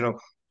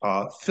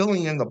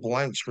 Filling in the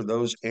blanks for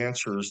those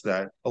answers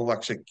that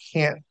Alexa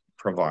can't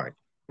provide.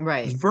 It's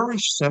Right. very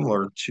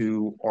similar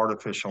to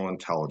artificial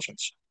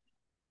intelligence.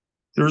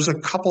 There's a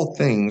couple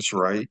things,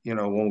 right?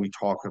 When we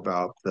talk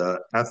about the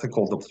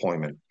ethical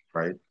deployment,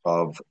 right,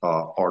 of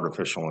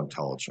artificial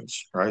intelligence,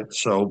 right?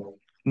 So,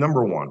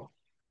 number one,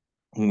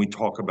 when we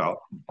talk about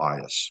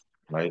bias,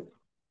 right?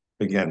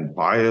 Again,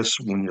 bias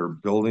when you're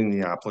building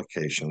the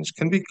applications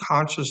can be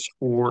conscious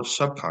or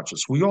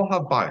subconscious. We all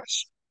have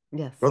bias,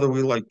 Yes. whether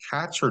we like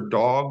cats or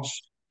dogs,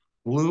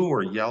 blue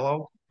or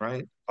yellow,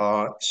 right?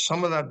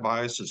 Some of that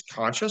bias is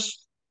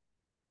conscious,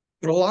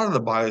 but a lot of the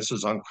bias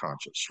is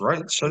unconscious,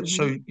 right? So, Hmm.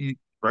 so you,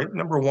 right,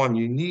 number one,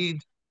 you need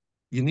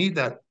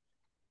that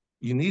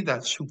you need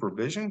that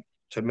supervision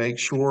to make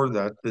sure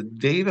that the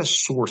data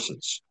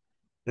sources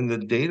and the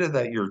data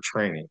that you're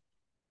training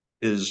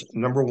is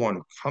number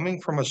one, coming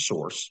from a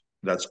source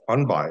that's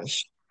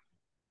unbiased,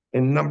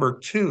 and number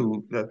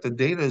two, that the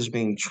data is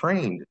being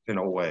trained in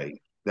a way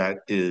that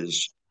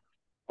is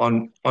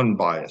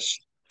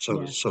unbiased,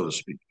 Yes. so to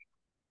speak.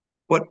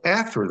 But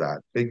after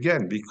that,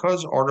 again,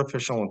 because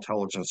artificial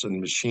intelligence and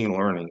machine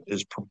learning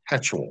is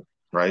perpetual,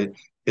 right?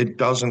 It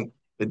doesn't,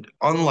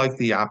 unlike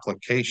the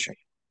application,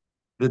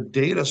 the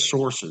data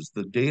sources,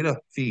 the data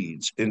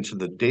feeds into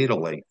the data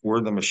lake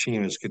where the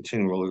machine is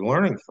continually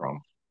learning from,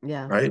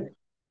 Yes. right?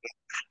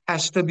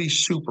 Has to be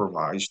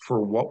supervised for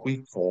what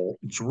we call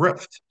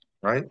drift,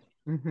 right?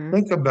 Hmm.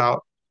 Think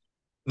about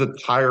the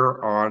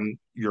tire on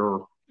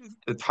your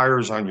the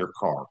tires on your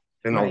car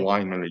and Right.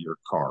 alignment of your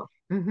car.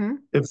 Hmm.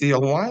 If the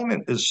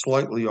alignment is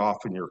slightly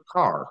off in your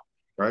car,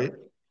 right,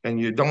 and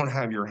you don't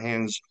have your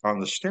hands on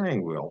the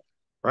steering wheel,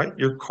 right,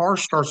 your car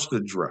starts to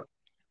drift.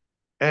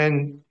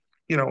 And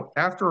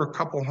after a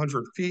couple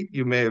 100 feet,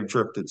 you may have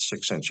drifted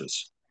 6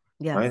 inches,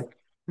 Yes. right?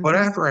 But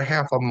Hmm. after a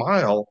half a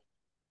mile,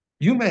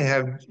 you may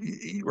have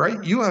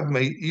right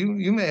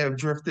you may have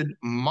drifted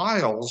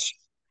miles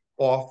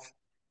off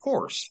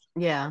course.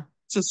 Yeah.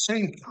 It's the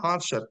same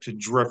concept to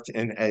drift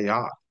in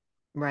AI.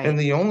 And Right.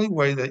 the only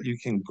way that you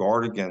can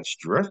guard against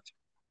drift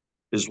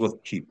is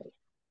with people,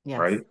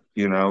 right?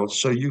 Yes.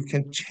 So you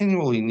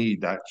continually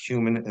need that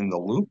human in the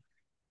loop,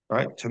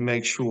 right? To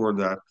make sure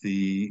that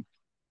the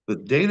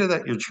data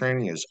that you're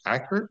training is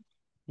accurate,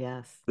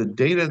 Yes. the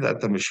data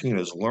that the machine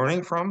is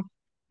learning from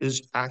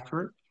is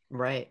accurate,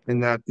 Right.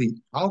 and that the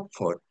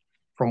output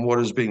from what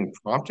is being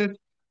prompted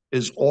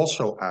is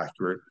also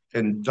accurate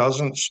and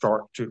doesn't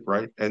start to,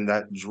 right? And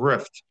that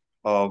drift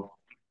of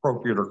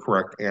appropriate or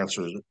correct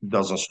answers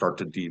doesn't start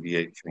to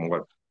deviate from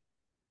what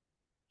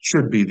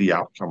should be the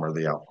outcome or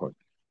the output.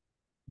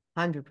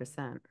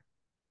 100%.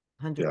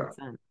 Yeah.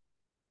 100%.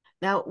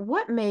 Now,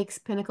 what makes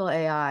Pinnacle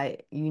AI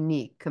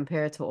unique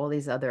compared to all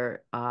these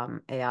other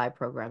AI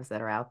programs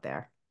that are out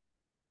there?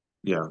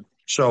 Yeah.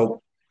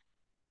 So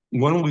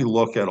when we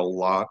look at a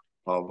lot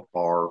of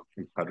our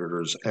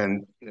competitors,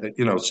 and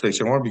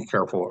Stacey, I want to be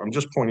careful. I'm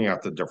just pointing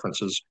out the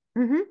differences.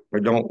 Hmm. I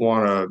don't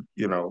want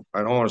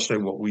to say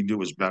what we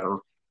do is better,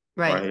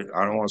 Right. right?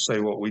 I don't want to say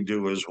what we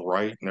do is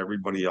right and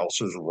everybody else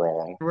is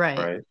wrong, Right.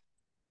 right?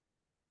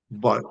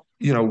 But,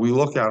 we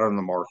look out in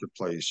the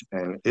marketplace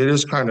and it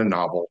is kind of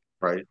novel,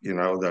 right?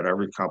 That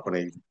every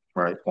company,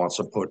 right, wants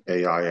to put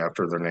AI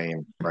after their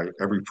name, right?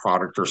 Every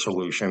product or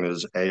solution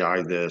is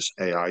AI this,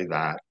 AI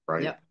that,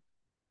 right? Yep.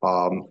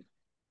 Um,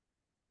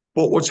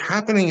 but what's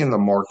happening in the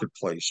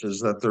marketplace is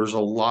that there's a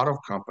lot of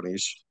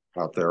companies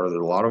out there, there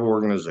are a lot of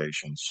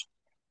organizations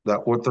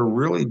that what they're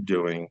really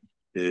doing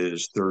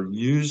is they're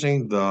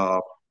using the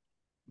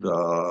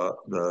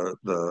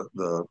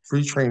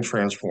pre-trained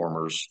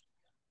transformers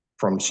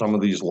from some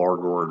of these large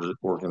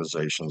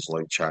organizations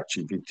like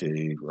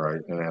ChatGPT,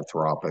 right, and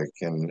Anthropic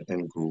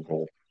and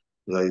Google.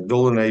 They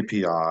build an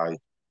API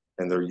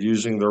and they're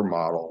using their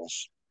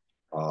models,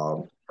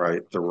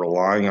 right? They're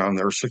relying on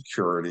their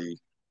security,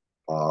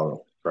 uh,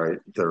 right?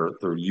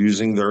 They're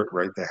using their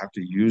right. They have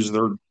to use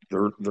their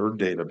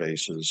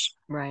databases.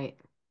 Right.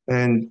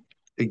 And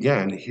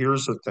again,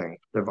 here's the thing: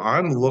 if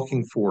I'm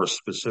looking for a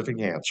specific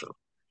answer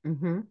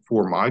Hmm.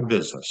 for my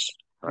business,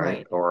 right,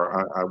 Right.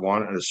 or I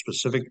want a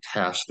specific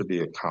task to be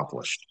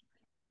accomplished,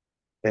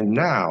 and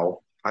now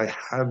I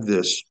have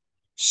this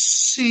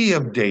sea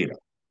of data,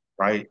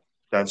 right,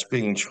 that's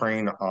being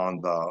trained on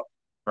the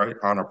right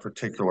on a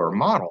particular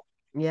model.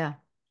 Yeah.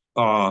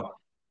 Uh,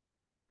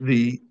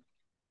 the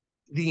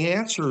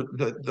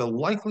the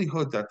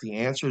likelihood that the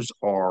answers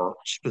are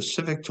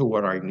specific to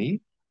what I need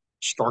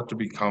start to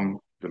become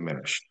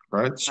diminished,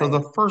 right? So Right.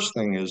 the first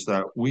thing is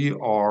that we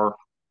are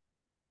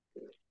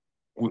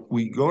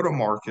we go to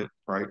market,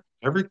 right?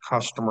 Every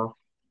customer,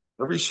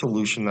 every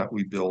solution that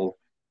we build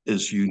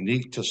is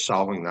unique to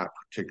solving that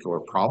particular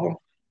problem.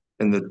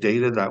 And the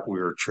data that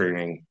we're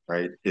training,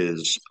 right,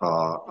 is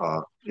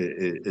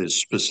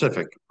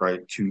specific,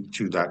 right,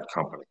 to that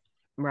company.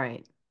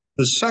 Right.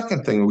 The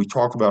second thing we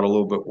talked about a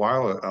little bit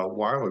a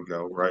while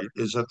ago, right,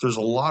 is that there's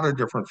a lot of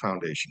different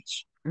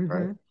foundations,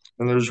 right? Mm-hmm.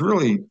 And there's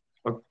really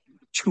uh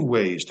two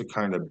ways to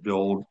kind of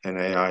build an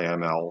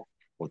AI/ML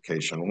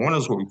application. One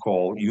is what we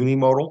call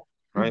unimodal,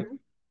 right, Mm-hmm.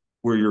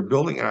 where you're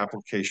building an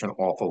application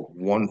off of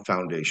one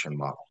foundation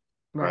model,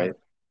 Right. right?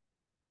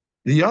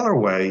 The other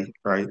way,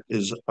 right,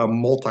 is a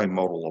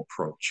multimodal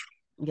approach.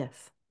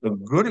 Yes. A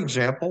good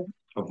example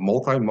of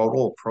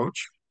multimodal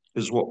approach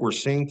is what we're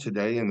seeing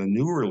today in the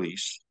new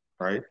release,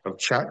 right, of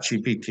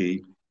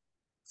ChatGPT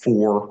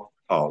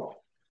 4.0,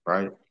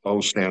 right? O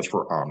stands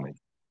for Omni,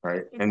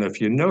 right? And if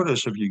you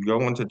notice, if you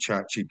go into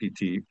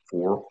ChatGPT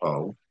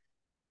 4.0,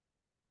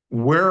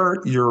 where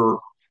you're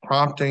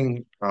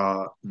prompting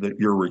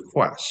your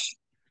requests,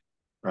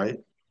 right?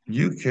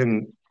 You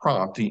can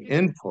prompt the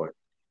input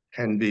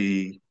can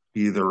be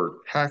either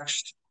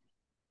text,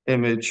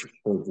 image,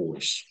 or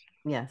voice,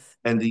 Yes.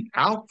 and the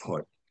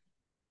output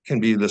can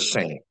be the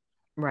same.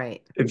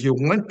 Right. If you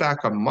went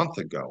back a month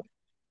ago,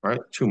 right,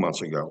 2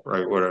 months ago,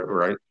 right, whatever,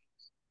 right,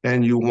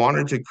 and you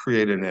wanted to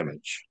create an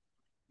image,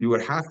 you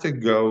would have to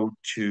go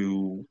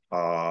to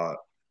uh,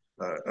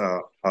 uh,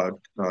 uh,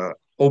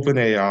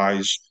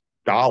 OpenAI's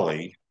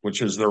Dolly,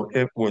 which is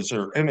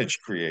their image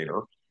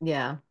creator.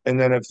 Yeah. And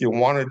then if you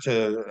wanted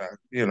to,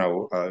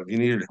 if you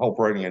needed help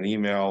writing an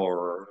email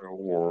or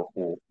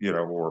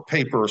a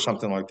paper or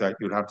something like that,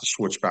 you'd have to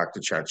switch back to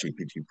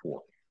ChatGPT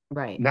 4.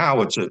 Right.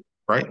 Now it's a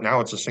right now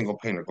it's a single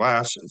pane of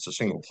glass. It's a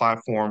single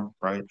platform,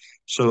 right?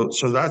 So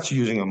that's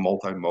using a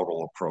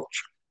multimodal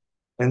approach,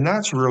 and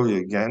that's really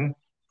again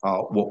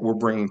what we're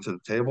bringing to the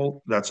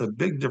table. That's a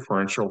big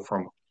differential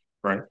from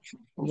right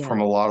Yeah.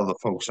 from a lot of the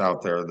folks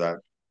out there that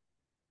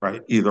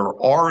right either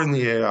are in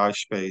the AI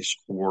space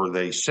or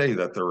they say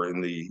that they're in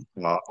the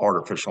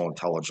artificial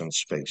intelligence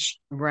space.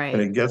 And Right.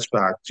 it gets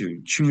back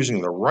to choosing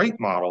the right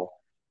model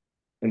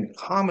and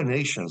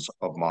combinations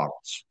of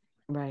models.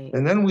 Right.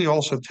 And then we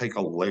also take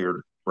a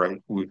layered,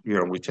 right?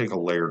 We take a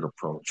layered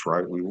approach,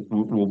 right?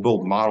 We'll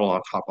build model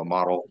on top of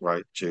model,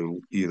 right,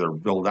 to either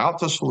build out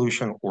the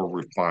solution or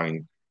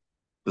refine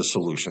the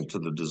solution to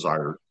the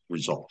desired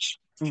results.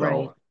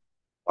 Right.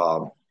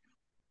 So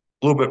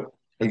a little bit,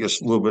 I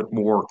guess, a little bit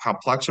more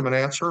complex of an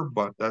answer,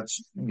 but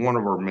that's one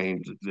of our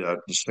main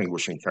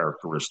distinguishing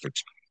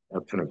characteristics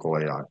of Pinnacle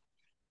AI.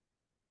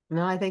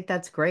 No, I think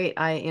that's great.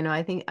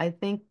 I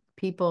think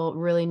people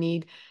really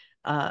need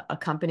a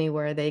company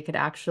where they could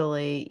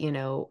actually,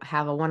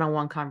 have a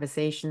one-on-one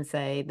conversation,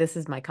 say, this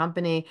is my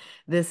company,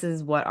 this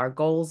is what our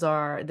goals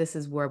are, this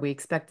is where we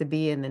expect to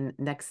be in the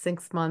next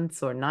 6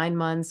 months or 9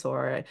 months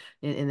or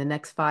in the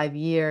next 5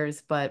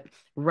 years. But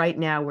right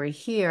now we're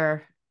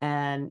here.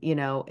 And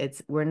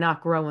we're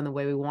not growing the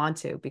way we want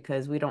to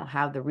because we don't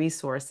have the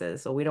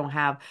resources, or we don't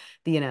have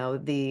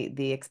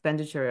the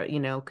expenditure,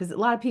 because a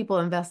lot of people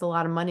invest a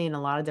lot of money in a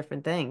lot of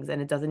different things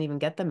and it doesn't even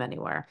get them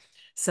anywhere.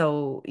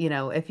 So,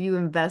 if you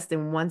invest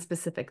in one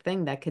specific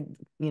thing that could,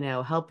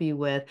 help you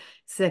with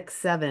 6,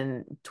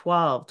 7,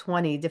 12,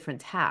 20 different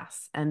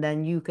tasks, and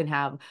then you can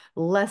have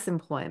less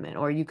employment,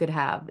 or you could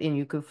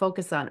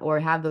focus on, or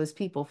have those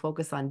people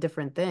focus on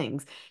different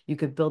things. You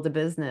could build a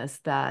business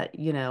that,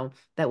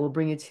 that will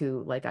bring you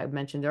to, like I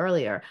mentioned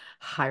earlier,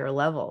 higher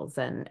levels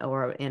and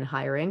or in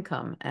higher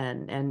income,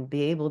 and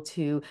be able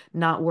to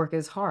not work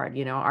as hard.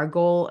 Our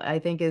goal, I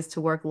think, is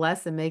to work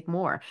less and make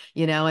more,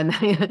 and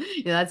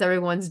that's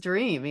everyone's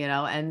dream,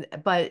 and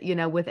but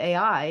with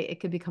AI it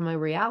could become a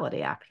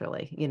reality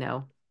actually.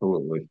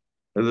 Absolutely.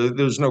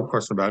 There's no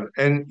question about it.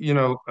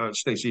 And,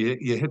 Stacey,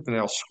 you hit the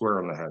nail square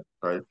on the head,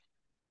 right?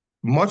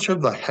 Much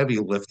of the heavy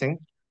lifting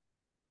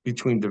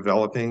between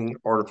developing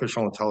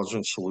artificial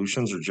intelligence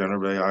solutions or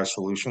generative AI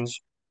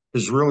solutions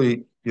is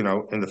really,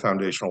 in the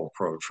foundational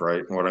approach,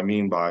 right? And what I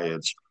mean by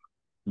it's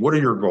what are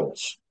your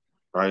goals,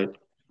 right?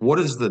 What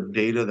is the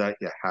data that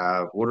you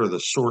have? What are the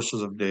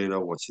sources of data?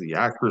 What's the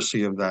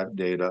accuracy of that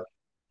data?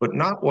 But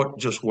not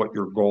what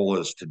your goal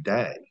is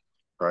today,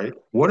 right?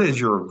 What is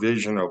your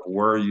vision of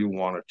where you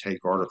want to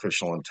take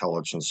artificial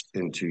intelligence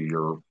into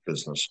your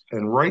business?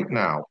 And right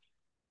now,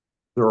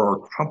 there are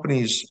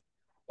companies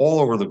all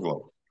over the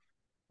globe,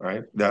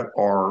 right, that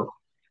are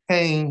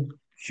paying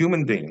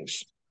human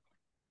beings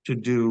to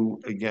do,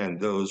 again,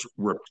 those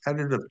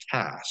repetitive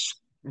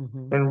tasks.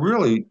 Hmm. And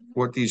really,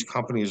 what these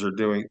companies are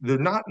doing, they're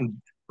not,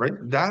 right?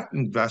 That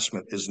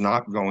investment is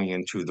not going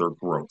into their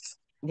growth,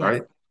 Yes.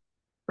 right?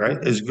 Right?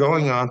 Hmm. Is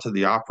going on to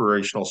the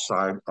operational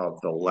side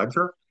of the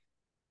ledger,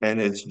 and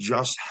it's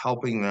just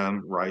helping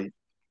them, right,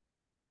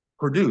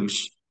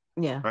 produce,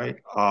 Yeah. right,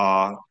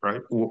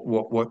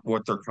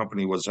 what their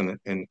company was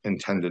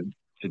intended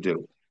to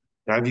do.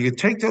 Now, if you could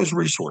take those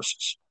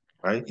resources,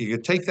 right, you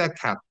could take that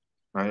capital,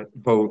 right,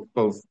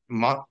 both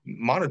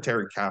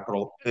monetary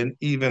capital and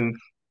even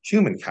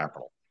human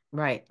capital,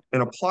 Right.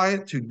 and apply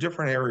it to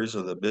different areas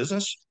of the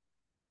business.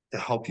 to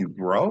help you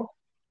grow,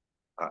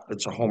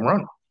 it's a home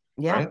run,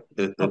 Yeah. right?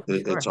 Oh, for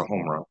It's sure. a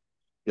home run.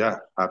 Yeah,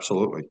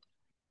 absolutely.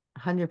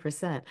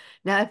 100%.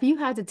 Now, if you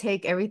had to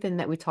take everything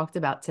that we talked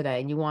about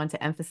today and you wanted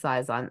to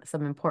emphasize on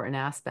some important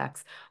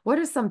aspects, what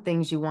are some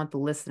things you want the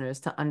listeners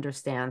to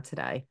understand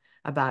today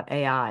about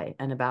AI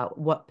and about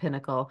what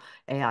Pinnacle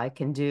AI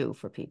can do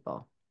for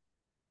people?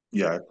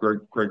 Yeah,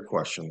 great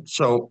question.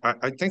 So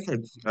I think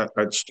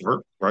I'd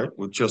start right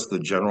with just the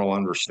general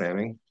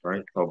understanding,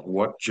 right, of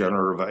what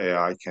generative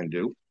AI can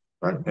do,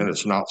 right, and Hmm.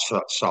 it's not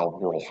solve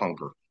world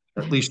hunger,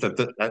 at least at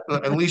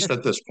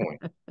this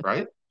point,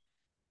 right?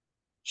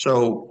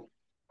 So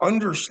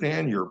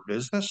understand your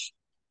business,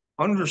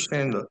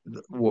 understand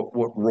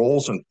what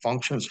roles and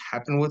functions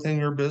happen within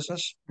your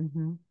business,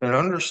 Hmm. and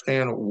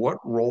understand what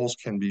roles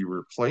can be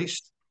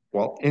replaced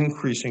while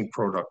increasing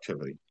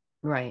productivity.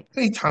 Right.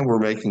 Anytime we're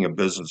making a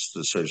business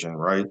decision,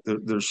 right,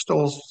 there's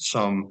still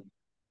some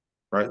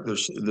right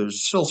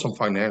there's still some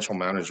financial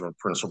management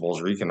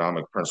principles or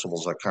economic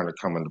principles that kind of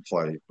come into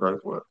play, right?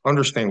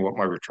 Understand what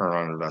my return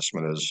on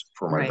investment is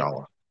for my Right.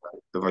 dollar.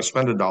 Right? If I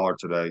spend a dollar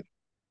today,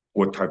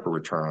 what type of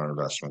return on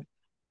investment?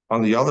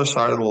 On the other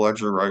side of the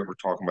ledger, right, we're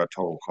talking about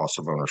total cost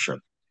of ownership,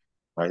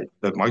 right?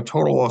 That my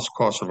total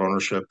cost of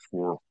ownership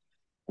for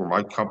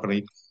my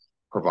company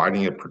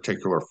providing a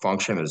particular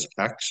function is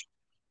X.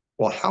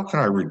 Well, how can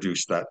I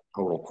reduce that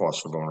total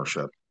cost of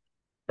ownership?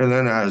 And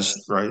then as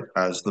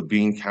the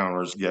bean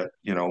counters get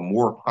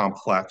more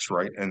complex,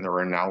 right, and their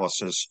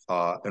analysis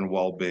and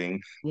well-being of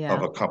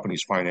Yeah. a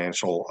company's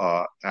financial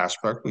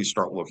aspect, we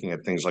start looking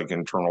at things like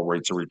internal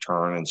rates of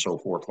return and so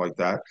forth like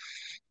that.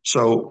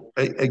 So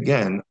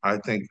again, I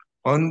think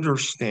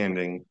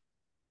understanding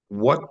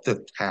what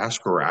the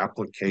task or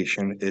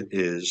application it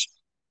is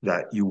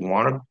that you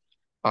want to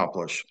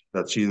accomplish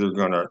that's either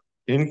going to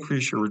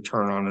increase your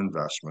return on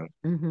investment,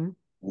 Hmm.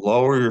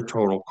 lower your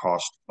total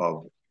cost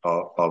of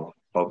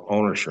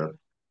ownership,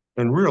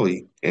 and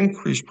really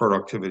increase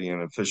productivity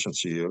and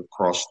efficiency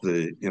across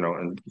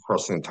and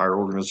across the entire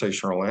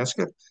organizational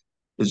landscape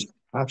is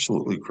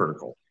absolutely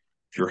critical.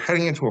 If you're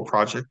heading into a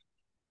project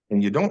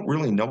and you don't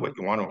really know what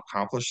you want to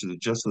accomplish, it's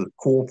just a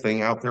cool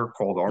thing out there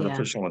called Yeah.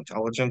 artificial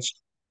intelligence,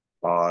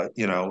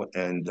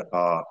 and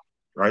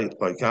right,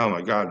 like, oh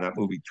my God, in that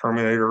movie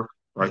Terminator,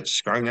 right?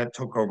 Skynet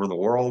took over the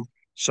world.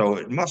 So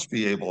it must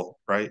be able,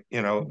 right?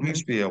 It Hmm.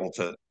 must be able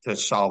to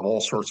solve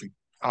all sorts of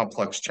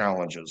complex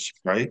challenges,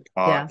 right?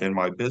 Yeah. In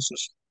my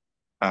business.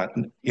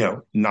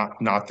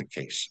 Not the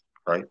case,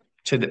 right?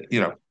 Today,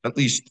 at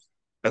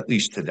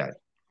least today,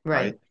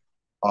 right?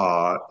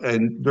 Right.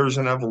 And there's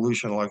an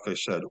evolution, like I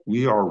said,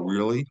 we are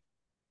really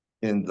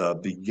in the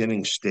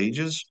beginning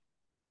stages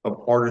of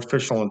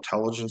artificial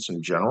intelligence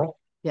in general.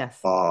 Yes.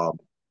 Uh,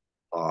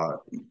 uh,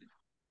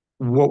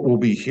 what we'll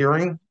be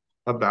hearing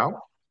about,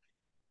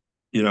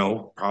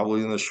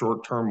 probably in the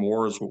short term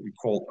more is what we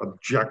call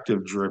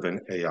objective driven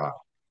AI,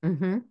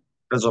 Hmm.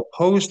 as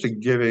opposed to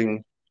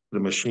giving the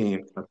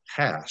machine a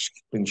task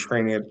and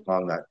training it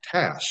on that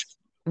task.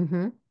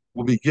 Hmm.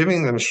 We'll be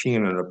giving the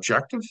machine an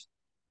objective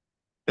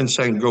and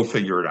saying, go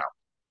figure it out.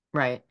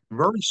 Right.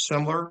 Very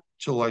similar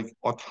to like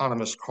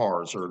autonomous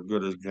cars are a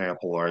good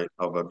example, right,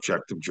 of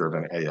objective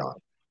driven AI.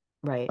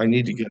 Right. I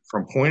need to get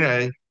from point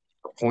A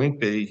to point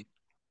B.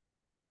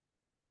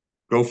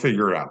 Go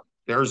figure it out.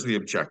 There's the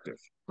objective,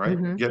 right?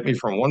 Hmm. Get me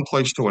from one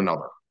place to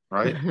another,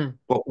 right?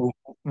 But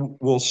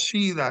we'll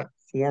see that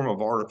form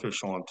of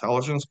artificial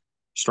intelligence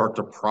start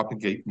to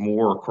propagate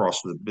more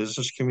across the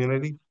business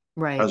community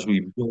Right. as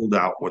we build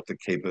out what the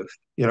capability.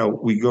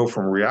 We go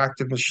from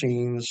reactive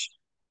machines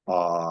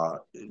uh,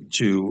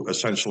 to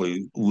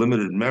essentially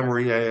limited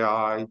memory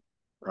AI,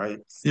 right?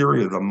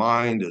 Theory of the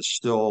mind is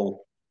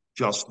still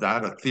just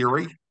that, a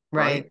theory,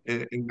 right?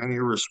 Right. In many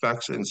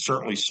respects, and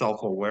certainly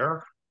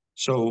self-aware.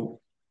 So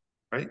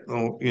right?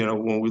 Well,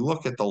 when we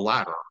look at the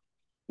latter,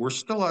 we're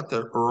still at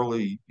the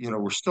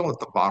we're still at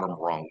the bottom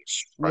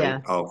rungs, right,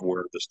 Yes. of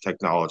where this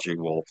technology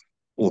will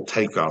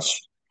take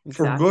us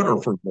for good or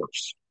Exactly. for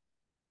worse.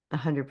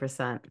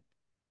 100%.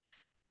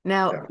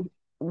 Now, Yeah,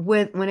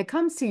 when it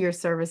comes to your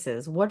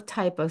services, what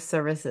type of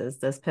services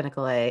does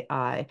Pinnacle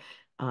AI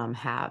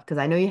have? Because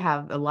I know you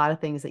have a lot of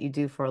things that you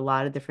do for a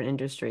lot of different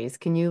industries.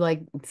 Can you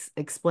like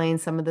explain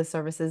some of the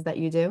services that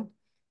you do?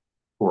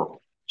 sure.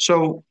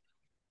 So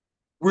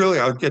really,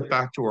 I'll get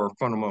back to our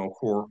fundamental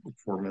core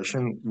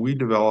mission. We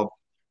develop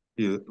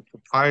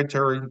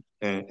proprietary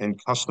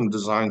and custom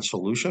design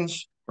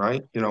solutions,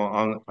 right?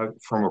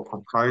 From a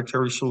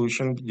proprietary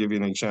solution, to give you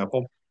an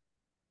example,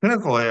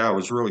 Pinnacle AI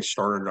was really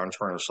started on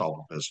trying to solve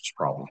a business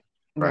problem,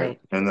 right? Right.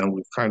 And then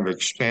we've kind of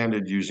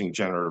expanded using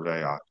generative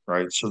AI,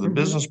 right? So the Hmm.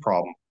 business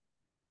problem,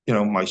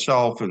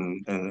 myself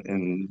and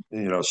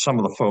some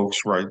of the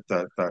folks, right,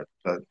 that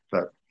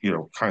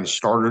kind of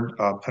started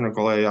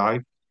Pinnacle AI,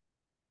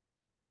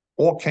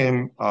 all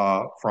came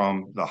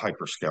from the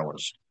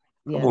hyperscalers.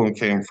 A couple Yeah. of them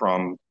came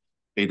from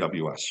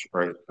AWS,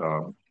 right?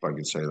 If I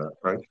could say that,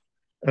 right?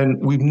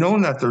 And we've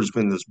known that there's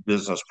been this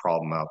business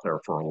problem out there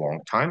for a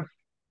long time.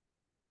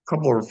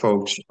 couple of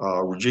folks,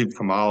 Rajiv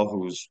Kamal,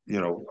 who's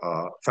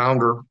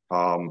founder,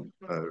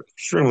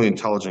 extremely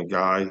intelligent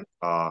guy.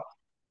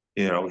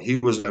 He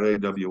was at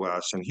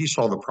AWS and he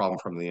saw the problem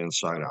from the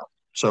inside out.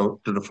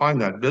 So to define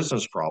that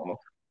business problem,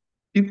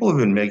 people have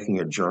been making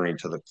a journey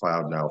to the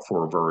cloud now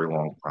for a very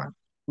long time,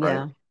 right?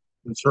 Yeah.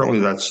 And certainly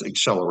that's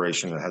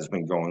acceleration that has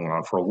been going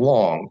on for a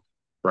long,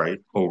 right,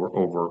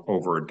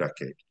 over a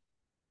decade.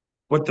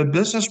 But the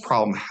business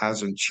problem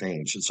hasn't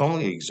changed. It's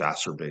only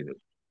exacerbated.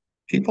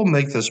 People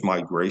make this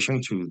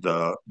migration to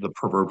the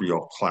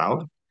proverbial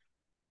cloud,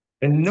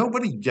 and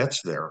nobody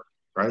gets there,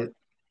 right?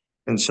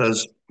 And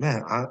says,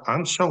 man,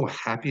 I'm so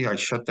happy I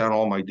shut down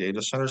all my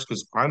data centers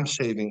because I'm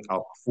saving a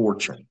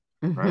fortune,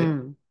 right?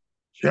 Hmm.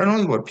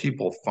 Generally, what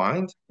people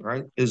find,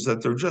 right, is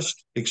that they're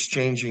just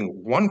exchanging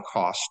one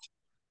cost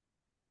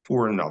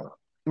for another,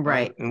 right?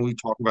 Right. And we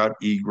talk about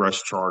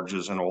egress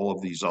charges and all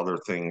of these other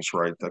things,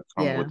 right, that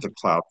come with Yeah. the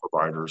cloud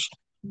providers.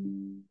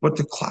 But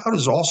the cloud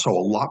is also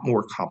a lot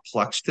more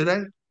complex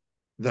today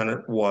than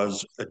it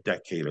was a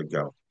decade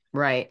ago.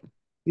 Right.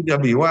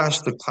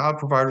 AWS, the cloud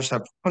providers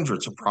have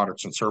hundreds of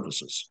products and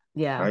services,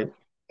 Yeah. right?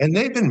 And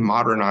they've been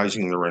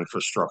modernizing their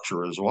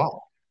infrastructure as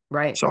well.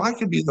 Right. So I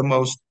could be the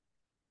most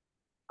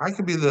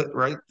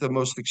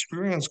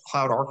experienced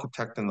cloud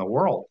architect in the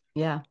world.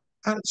 Yeah.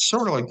 And it's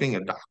sort of like being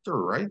a doctor,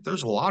 right?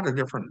 There's a lot of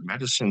different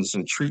medicines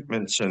and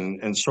treatments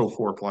and so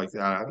forth like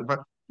that. But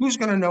who's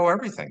going to know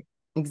everything?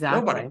 Nobody,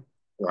 Exactly.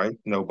 right?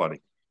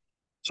 Nobody.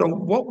 So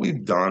what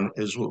we've done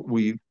is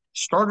we've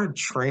started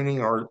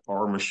training our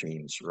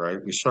machines, right?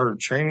 We started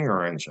training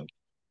our engine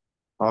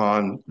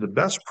on the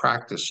best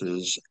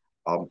practices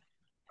um,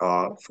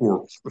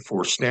 for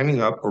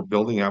standing up or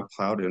building out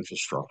cloud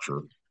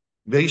infrastructure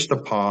based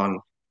upon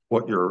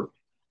what your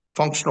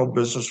functional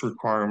business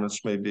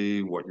requirements may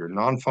be, what your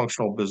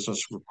non-functional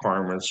business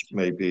requirements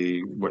may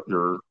be, what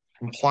your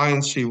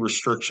compliancy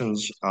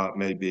restrictions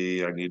may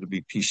be. I need to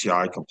be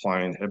PCI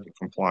compliant, HIPAA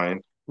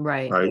compliant,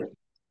 Right. right?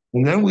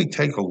 And then we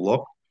take a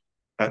look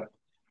at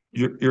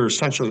your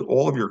essentially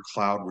all of your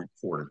cloud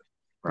reporting,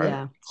 right?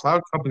 Yeah.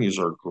 Cloud companies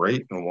are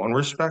great in one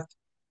respect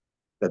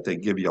that they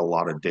give you a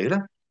lot of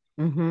data.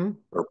 Hmm.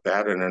 They're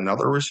bad in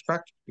another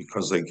respect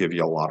because they give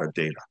you a lot of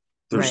data.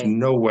 There's Right.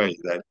 no way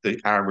that the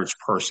average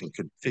person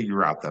could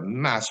figure out the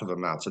massive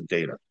amounts of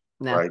data,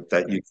 No. right,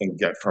 that you can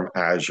get from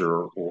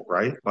Azure,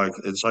 right? Like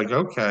it's like,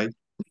 okay,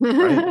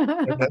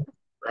 right? And then,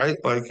 right?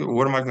 Like,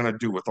 what am I going to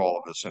do with all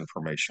of this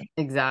information?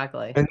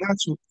 Exactly.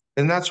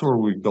 And that's where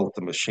we built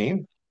the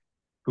machine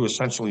to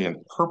essentially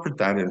interpret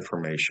that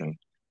information,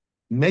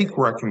 make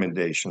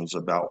recommendations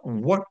about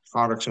what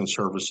products and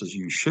services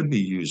you should be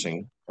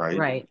using, right,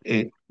 Right.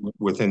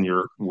 within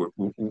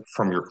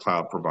from your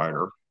cloud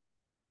provider,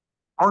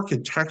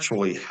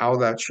 architecturally how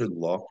that should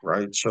look,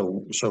 right?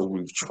 So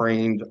we've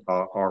trained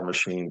our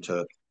machine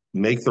to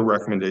make the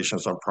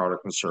recommendations on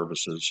product and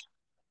services,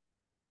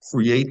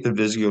 create the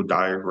Visio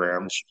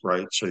diagrams,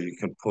 right? So you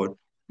can put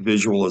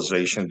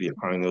visualization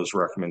behind those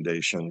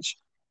recommendations,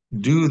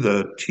 do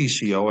the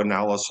TCO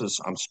analysis.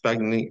 I'm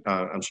spending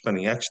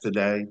X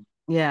today.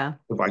 Yeah.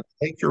 If I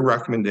take your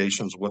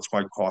recommendations, what's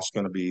my cost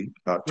going to be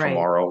Right.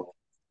 tomorrow?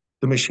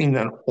 The machine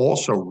then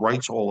also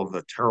writes all of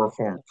the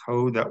Terraform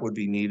code that would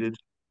be needed to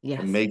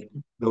Yes. make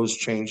those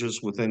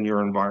changes within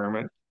your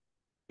environment.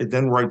 It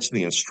then writes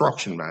the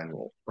instruction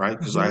manual, right?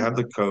 Because I Hmm. have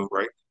the code,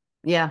 right?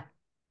 Yeah.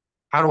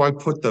 How do I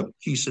put the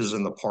pieces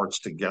and the parts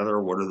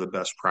together? What are the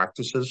best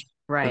practices?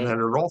 And Right. then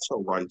it also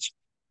writes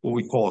what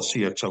we call a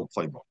CXO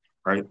playbook,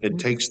 right? It Mhm.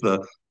 takes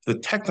the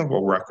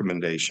technical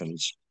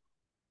recommendations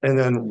and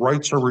then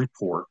writes a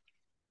report,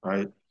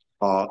 right?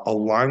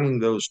 Aligning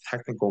those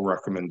technical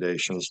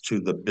recommendations to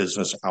the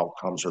business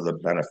outcomes or the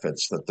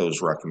benefits that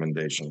those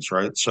recommendations,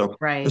 right? So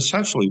Right.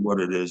 essentially, what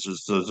it is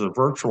there's a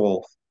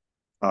virtual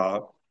uh,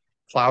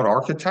 cloud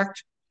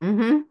architect,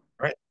 Hmm.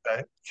 right?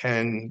 That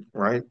can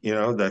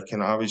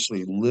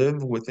obviously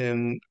live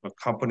within a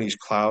company's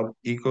cloud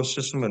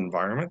ecosystem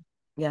environment,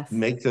 Yes.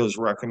 make those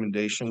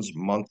recommendations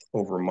month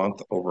over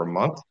month over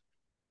month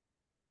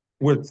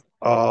with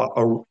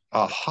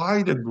a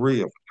high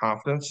degree of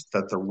confidence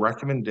that the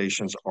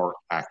recommendations are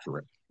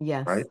accurate, right?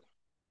 Yes.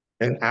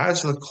 And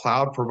as the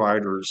cloud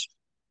providers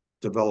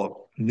develop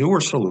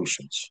newer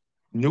solutions,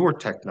 newer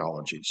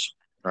technologies,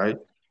 right,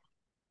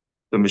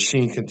 the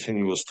machine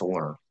continues to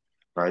learn,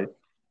 right?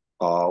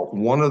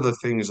 One of the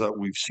things that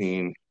we've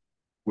seen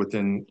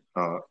within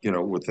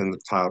the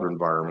cloud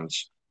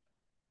environments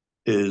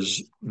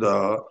is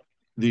the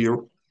the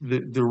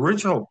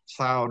original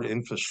cloud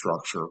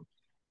infrastructure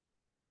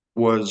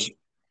was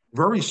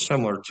very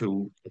similar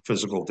to a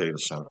physical data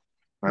center,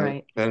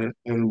 right? Right.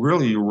 And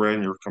really, you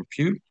ran your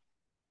compute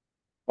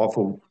off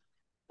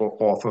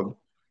of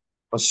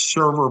a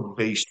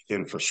server-based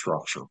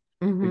infrastructure.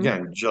 Hmm.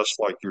 Again, just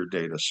like your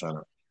data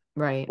center.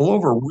 Right. Well,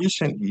 over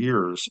recent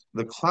years,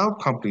 the cloud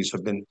companies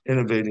have been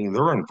innovating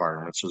their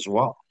environments as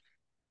well.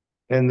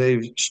 And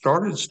they've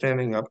started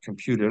standing up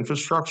compute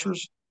infrastructures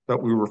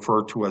that we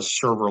refer to as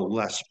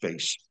serverless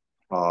based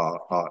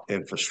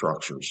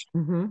infrastructures,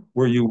 Hmm.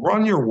 where you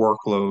run your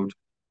workload,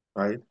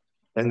 right?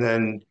 And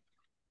then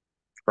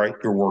right,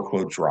 your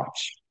workload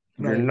drops.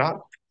 You're Right. not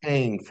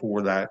paying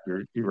for that.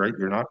 You're right.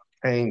 You're not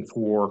paying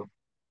for,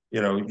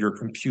 your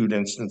compute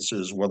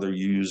instances, whether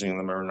you're using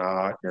them or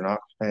not. You're not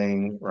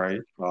paying,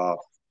 right,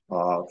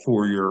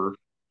 for your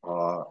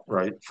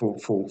right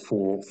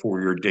for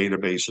your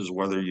databases,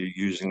 whether you're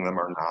using them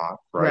or not,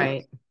 right?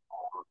 Right.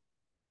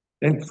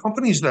 And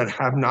companies that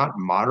have not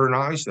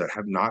modernized, that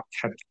have not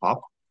kept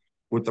up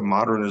with the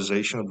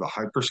modernization of the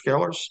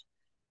hyperscalers,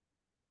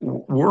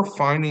 we're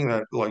finding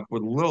that, like,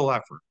 with little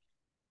effort,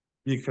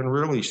 you can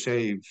really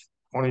save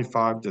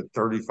 25 to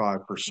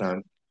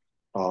 35%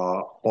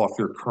 off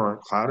your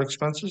current cloud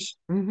expenses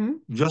Mm-hmm.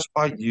 just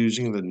by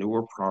using the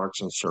newer products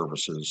and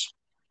services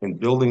and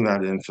building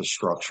that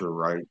infrastructure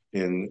right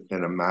in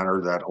a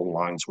manner that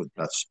aligns with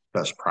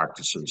best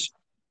practices.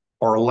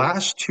 Our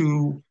last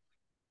two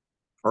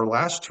our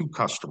last two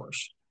customers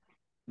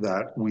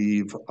that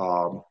we've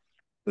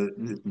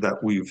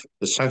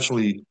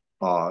essentially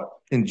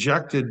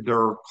injected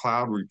their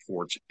cloud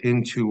reports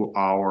into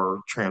our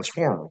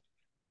transformer,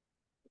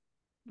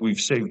 we've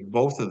saved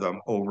both of them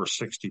over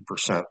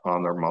 60%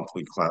 on their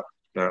monthly cloud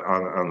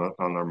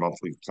on their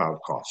monthly cloud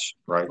costs,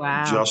 right?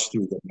 Wow. Just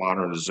through the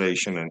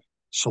modernization and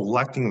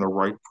selecting the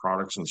right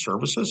products and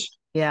services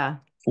Yeah.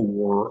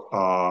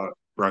 for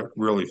right,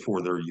 really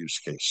for their use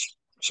case.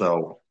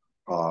 So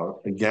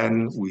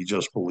again, we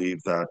just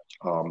believe that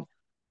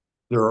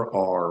there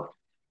are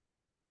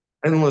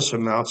endless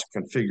amounts of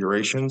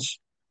configurations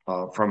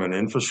from an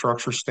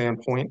infrastructure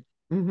standpoint.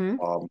 Mm-hmm.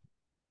 Um,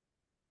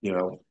 you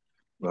know,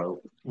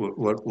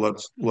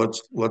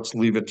 let's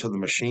leave it to the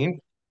machine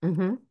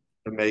Mm-hmm.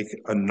 to make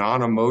a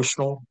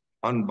non-emotional,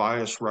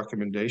 unbiased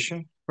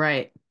recommendation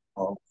Right.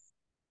 of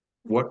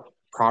what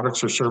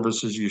products or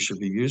services you should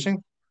be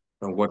using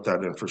and what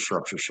that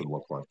infrastructure should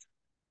look like.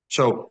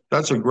 So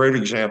that's a great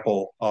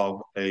example of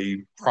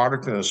a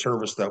product and a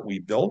service that we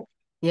built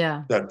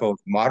Yeah. that both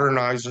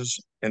modernizes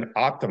and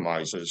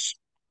optimizes,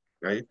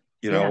 right?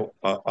 Yeah.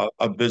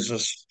 A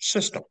business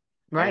system,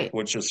 right? Right.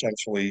 Which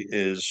essentially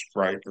is,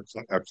 right,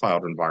 a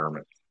cloud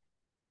environment.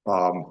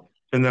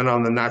 And then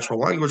on the natural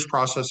language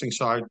processing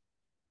side,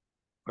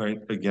 right?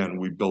 Again,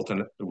 we built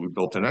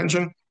an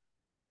engine.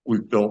 We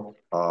built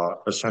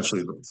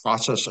essentially the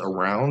process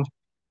around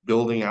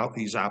building out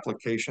these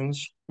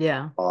applications.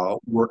 Yeah.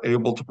 We're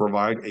able to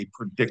provide a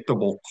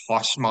predictable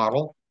cost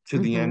model to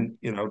the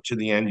Mm-hmm. end, to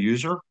the end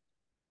user,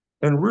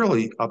 and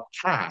really a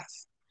path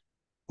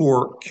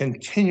for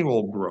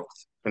continual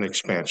growth and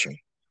expansion of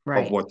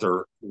Right. what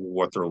they're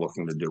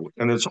looking to do.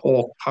 And it's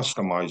all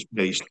customized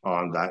based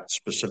on that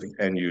specific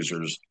end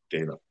user's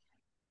data.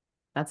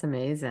 That's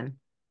amazing.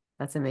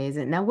 That's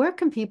amazing. Now, where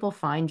can people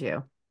find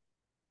you?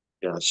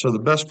 Yeah. So the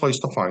best place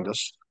to find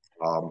us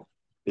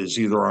is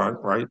either on,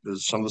 right,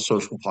 is some of the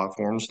social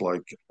platforms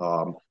like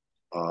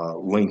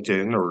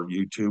LinkedIn or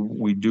YouTube.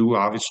 We do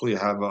obviously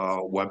have a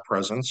web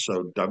presence.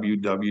 So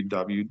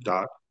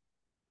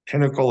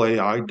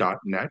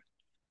www.pinnacleai.net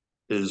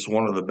is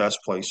one of the best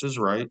places,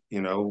 right?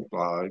 You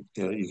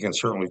can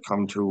certainly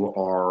come to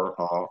our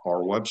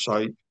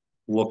website,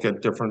 look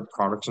at different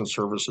products and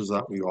services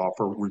that we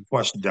offer,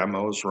 request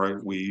demos, right?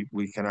 We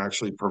can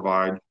actually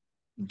provide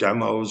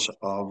demos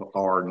of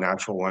our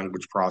natural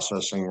language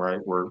processing, right?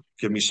 Where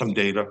give me some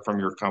data from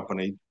your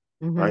company,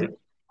 Mm-hmm. right?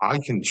 I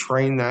can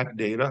train that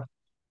data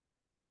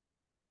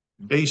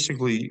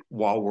basically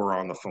while we're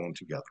on the phone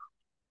together,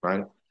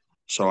 right?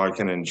 So I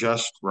can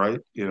ingest, right,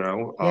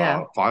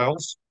 Yeah.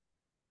 files.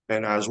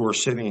 And as we're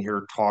sitting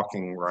here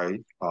talking,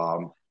 right,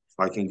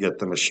 I can get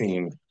the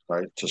machine,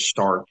 right, to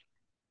start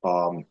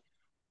um,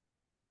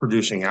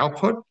 producing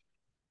output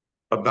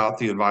about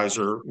the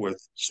advisor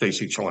with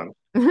Stacey Chillemi,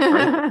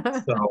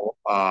 right? So,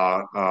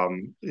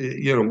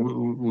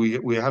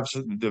 we have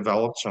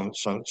developed some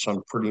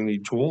pretty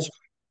neat tools.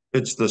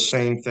 It's the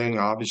same thing,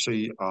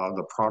 obviously.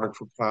 The product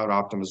for cloud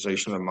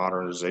optimization and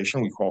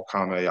modernization we call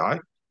Com AI.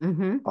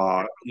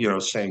 Mm-hmm.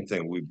 Same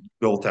thing. We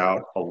built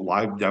out a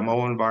live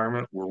demo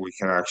environment where we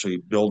can actually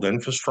build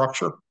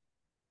infrastructure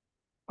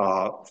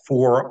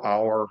for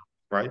our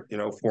right,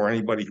 for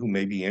anybody who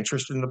may be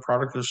interested in the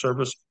product or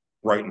service,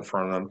 right in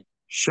front of them,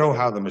 show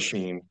how the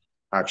machine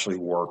actually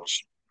works,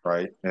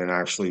 right, and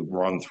actually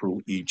run through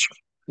each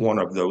one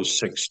of those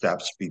 6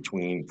 steps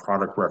between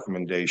product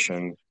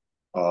recommendation,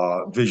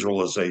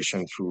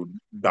 visualization through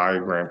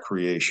diagram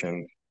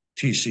creation,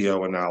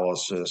 TCO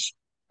analysis,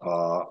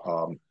 uh,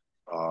 um,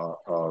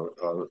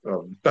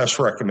 best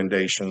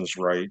recommendations,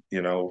 right?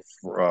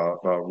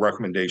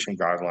 Recommendation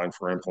guideline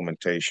for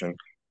implementation,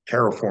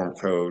 Terraform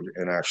code,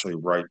 and actually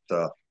write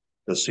the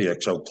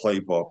CXO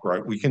playbook,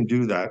 right? We can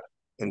do that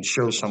and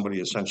show somebody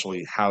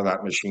essentially how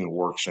that machine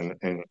works and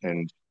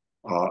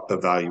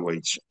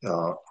evaluates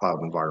cloud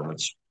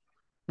environments.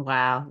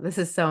 Wow, this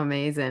is so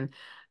amazing.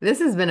 This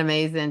has been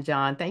amazing,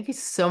 John. Thank you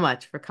so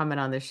much for coming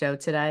on the show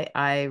today.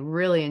 I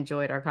really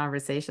enjoyed our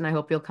conversation. I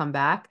hope you'll come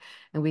back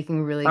and we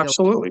can really go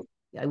Absolutely.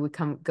 I would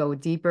come go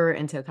deeper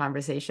into a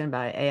conversation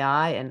about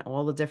AI and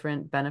all the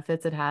different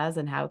benefits it has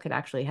and how it could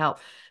actually help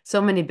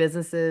so many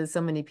businesses, so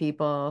many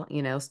people,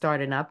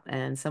 starting up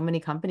and so many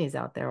companies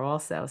out there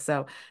also.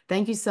 So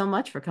thank you so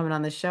much for coming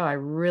on the show. I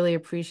really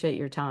appreciate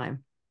your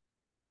time.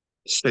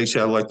 Stacey,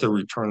 I'd like to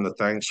return the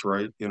thanks,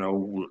 right?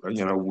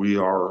 We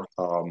are,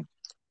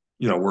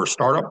 we're a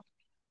startup,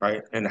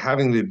 right? And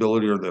having the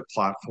ability or the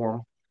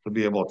platform to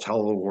be able to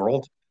tell the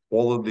world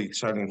all of the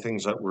exciting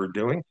things that we're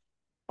doing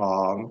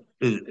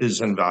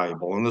is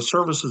invaluable. And the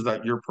services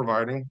that you're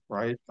providing,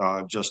 right?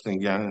 Just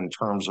again, in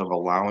terms of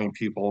allowing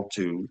people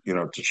to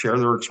share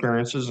their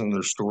experiences and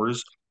their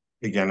stories,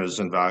 again, is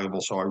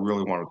invaluable. So I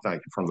really want to thank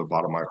you from the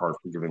bottom of my heart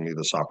for giving me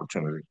this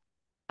opportunity.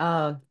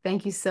 Oh,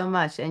 thank you so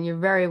much. And you're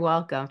very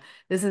welcome.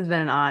 This has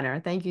been an honor.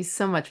 Thank you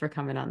so much for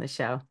coming on the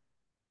show.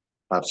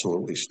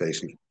 Absolutely,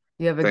 Stacey.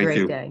 You have a Thank great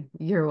you. day.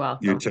 You're You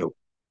welcome. too.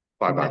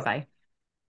 Bye Bye bye. bye.